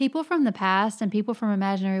 And people from the past and people from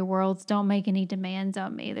imaginary worlds don't make any demands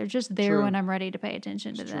on me. They're just there when I'm ready to pay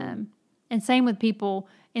attention to them. And same with people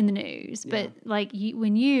in the news. But like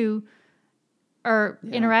when you are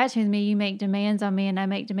interacting with me, you make demands on me and I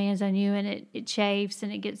make demands on you, and it chafes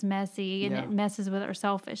and it gets messy and it messes with our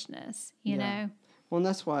selfishness, you know? Well, and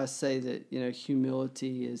that's why I say that,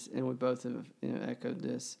 humility is, and we both have, echoed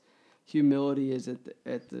this, humility is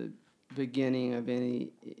at the beginning of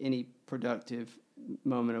any productive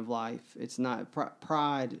moment of life. It's not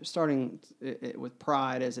pride, starting with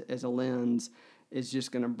pride as a lens is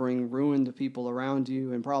just going to bring ruin to people around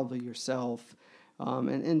you and probably yourself.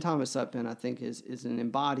 And Thomas Upton, I think, is an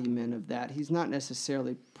embodiment of that. He's not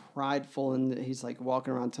necessarily prideful and he's like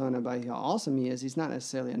walking around telling everybody how awesome he is. He's not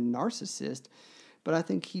necessarily a narcissist, but I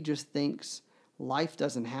think he just thinks life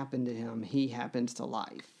doesn't happen to him. He happens to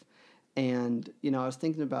life. And, I was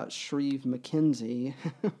thinking about Shreve Mackenzie.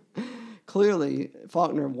 Clearly,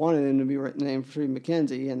 Faulkner wanted him to be named Shreve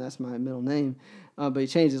Mackenzie, and that's my middle name. But he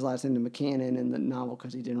changed his last name to McCannon in the novel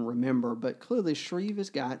because he didn't remember. But clearly, Shreve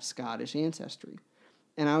has got Scottish ancestry.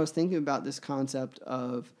 And I was thinking about this concept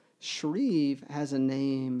of Shreve has a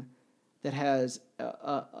name that has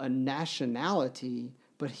a nationality,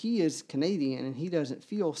 but he is Canadian and he doesn't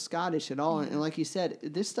feel Scottish at all. And like you said,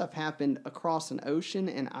 this stuff happened across an ocean,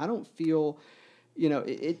 and I don't feel,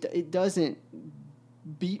 it doesn't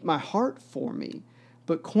beat my heart for me.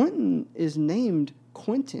 But Quentin is named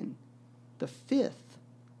Quentin the Fifth.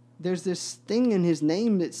 There's this thing in his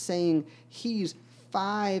name that's saying he's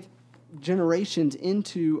 5 generations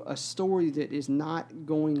into a story that is not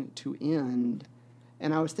going to end.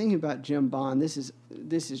 And I was thinking about Jim Bond. This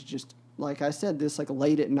is just, like I said, this like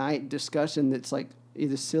late at night discussion that's like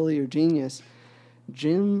either silly or genius.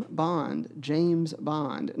 James Bond.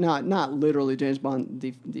 Not literally James Bond,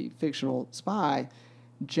 the fictional spy.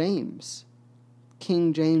 James,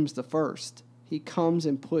 King James the First. He comes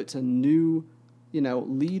and puts a new,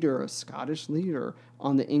 leader, a Scottish leader,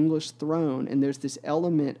 on the English throne. And there's this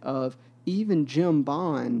element of even Jim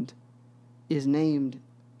Bond is named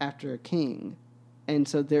after a king. And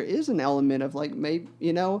so there is an element of like,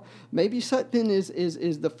 maybe Sutton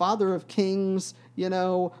is the father of kings,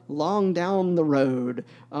 long down the road.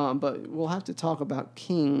 But we'll have to talk about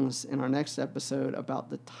kings in our next episode about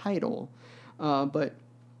the title. But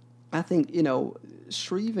I think,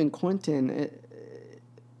 Shreve and Quentin,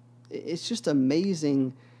 it's just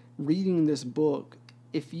amazing reading this book.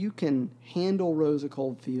 If you can handle Rosa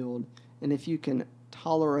Coldfield and if you can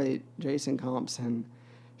tolerate Jason Compson,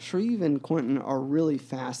 Shreve and Quentin are really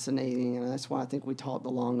fascinating, and that's why I think we talked the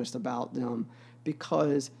longest about them,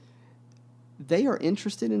 because they are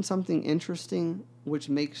interested in something interesting, which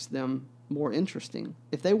makes them more interesting.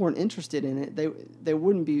 If they weren't interested in it, they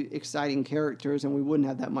wouldn't be exciting characters, and we wouldn't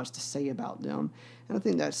have that much to say about them. And I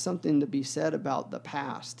think that's something to be said about the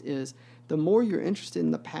past, is the more you're interested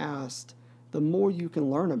in the past, the more you can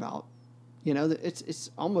learn about. It's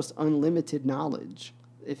almost unlimited knowledge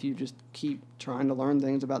if you just keep trying to learn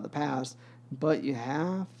things about the past, but you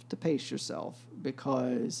have to pace yourself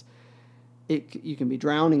because you can be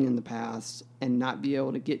drowning in the past and not be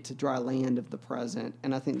able to get to dry land of the present.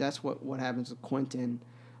 And I think that's what happens with Quentin.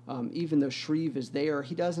 Even though Shreve is there,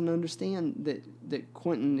 he doesn't understand that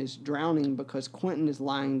Quentin is drowning because Quentin is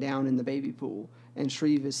lying down in the baby pool and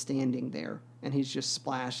Shreve is standing there and he's just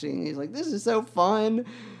splashing. He's like, this is so fun.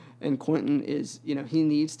 And Quentin is, he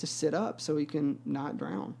needs to sit up so he can not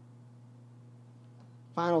drown.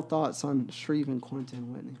 Final thoughts on Shreve and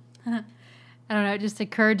Quentin, Whitney? I don't know. It just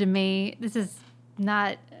occurred to me, this is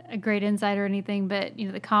not a great insight or anything, but,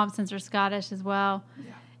 the Compsons are Scottish as well.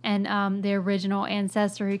 Yeah. And the original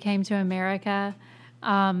ancestor who came to America,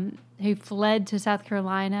 who fled to South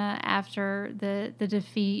Carolina after the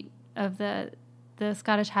defeat of the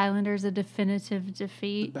Scottish Highlanders, a definitive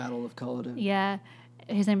defeat. The Battle of Culloden. Yeah.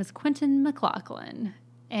 His name is Quentin MacLachlan.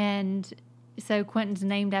 And so Quentin's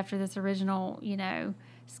named after this original,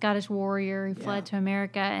 Scottish warrior who fled to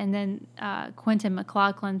America. And then Quentin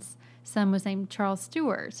MacLachlan's son was named Charles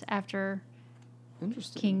Stuart after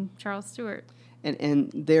King Charles Stuart.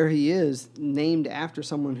 And there he is, named after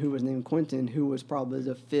someone who was named Quentin, who was probably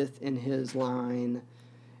the fifth in his line.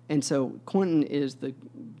 And so Quentin is the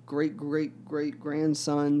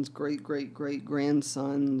great-great-great-grandson's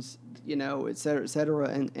great-great-great-grandson's, et cetera, et cetera.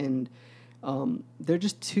 And they're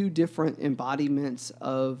just two different embodiments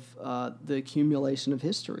of the accumulation of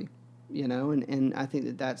history, And I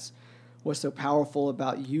think that's what's so powerful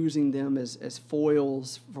about using them as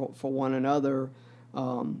foils for one another.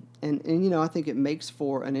 And I think it makes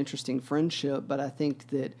for an interesting friendship, but I think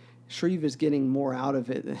that Shreve is getting more out of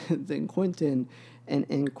it than Quentin,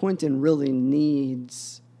 and Quentin really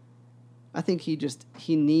needs, I think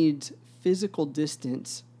he needs physical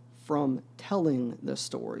distance from telling the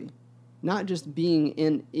story, not just being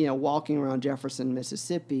in, walking around Jefferson,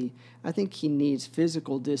 Mississippi. I think he needs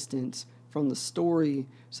physical distance from the story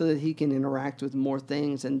so that he can interact with more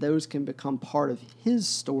things, and those can become part of his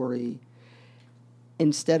story,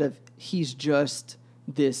 instead of he's just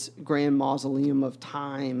this grand mausoleum of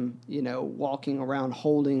time, walking around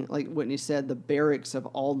holding, like Whitney said, the barracks of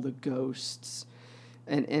all the ghosts.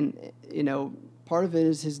 And part of it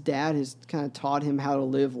is his dad has kind of taught him how to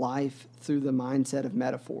live life through the mindset of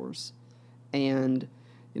metaphors. And,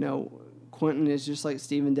 Quentin is just like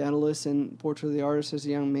Stephen Dedalus in Portrait of the Artist as a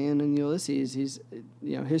Young Man in Ulysses. He's,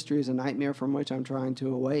 history is a nightmare from which I'm trying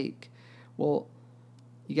to awake. Well,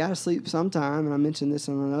 you got to sleep sometime, and I mentioned this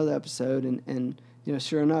in another episode, and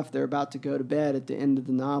sure enough, they're about to go to bed at the end of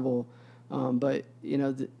the novel. But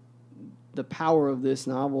the power of this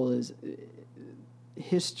novel is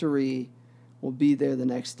history will be there the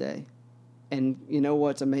next day. And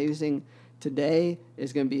what's amazing? Today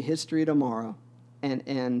is going to be history tomorrow.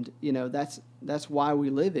 And that's why we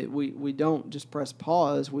live it. We don't just press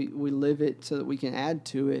pause. We live it so that we can add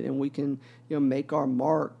to it, and we can make our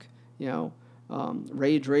mark.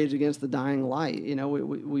 Rage against the dying light.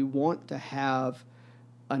 We want to have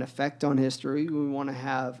an effect on history. We want to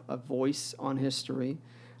have a voice on history.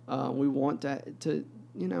 We want to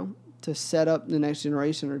set up the next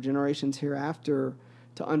generation or generations hereafter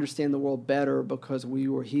to understand the world better because we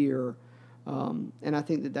were here. And I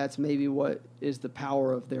think that that's maybe what is the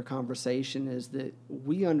power of their conversation, is that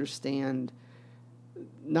we understand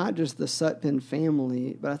not just the Sutpen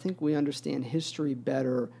family, but I think we understand history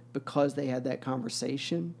better because they had that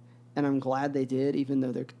conversation. And I'm glad they did, even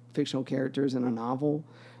though they're fictional characters in a novel,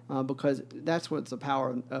 because that's what the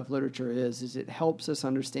power of literature is it helps us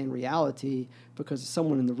understand reality, because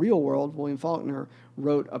someone in the real world, William Faulkner,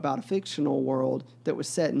 wrote about a fictional world that was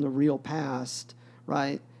set in the real past,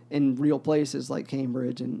 right, in real places like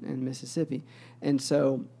Cambridge and Mississippi. And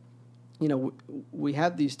so we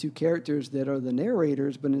have these two characters that are the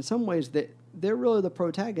narrators, but in some ways they're really the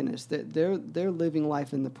protagonists. That they're living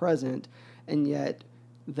life in the present, and yet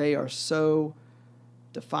they are so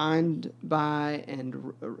defined by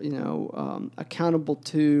and accountable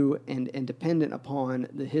to and dependent upon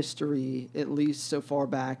the history, at least so far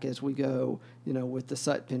back as we go, with the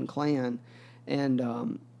Sutpen clan.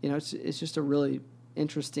 And it's just a really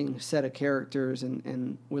interesting set of characters,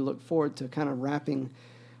 and we look forward to kind of wrapping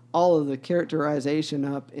all of the characterization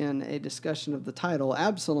up in a discussion of the title,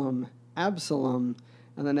 Absalom,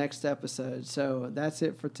 in the next episode. So that's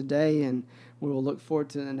it for today, and we will look forward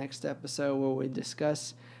to the next episode where we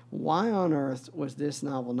discuss why on earth was this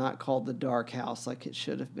novel not called The Dark House like it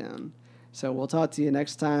should have been. So we'll talk to you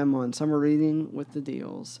next time on Summer Reading with the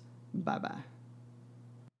Deals. Bye-bye.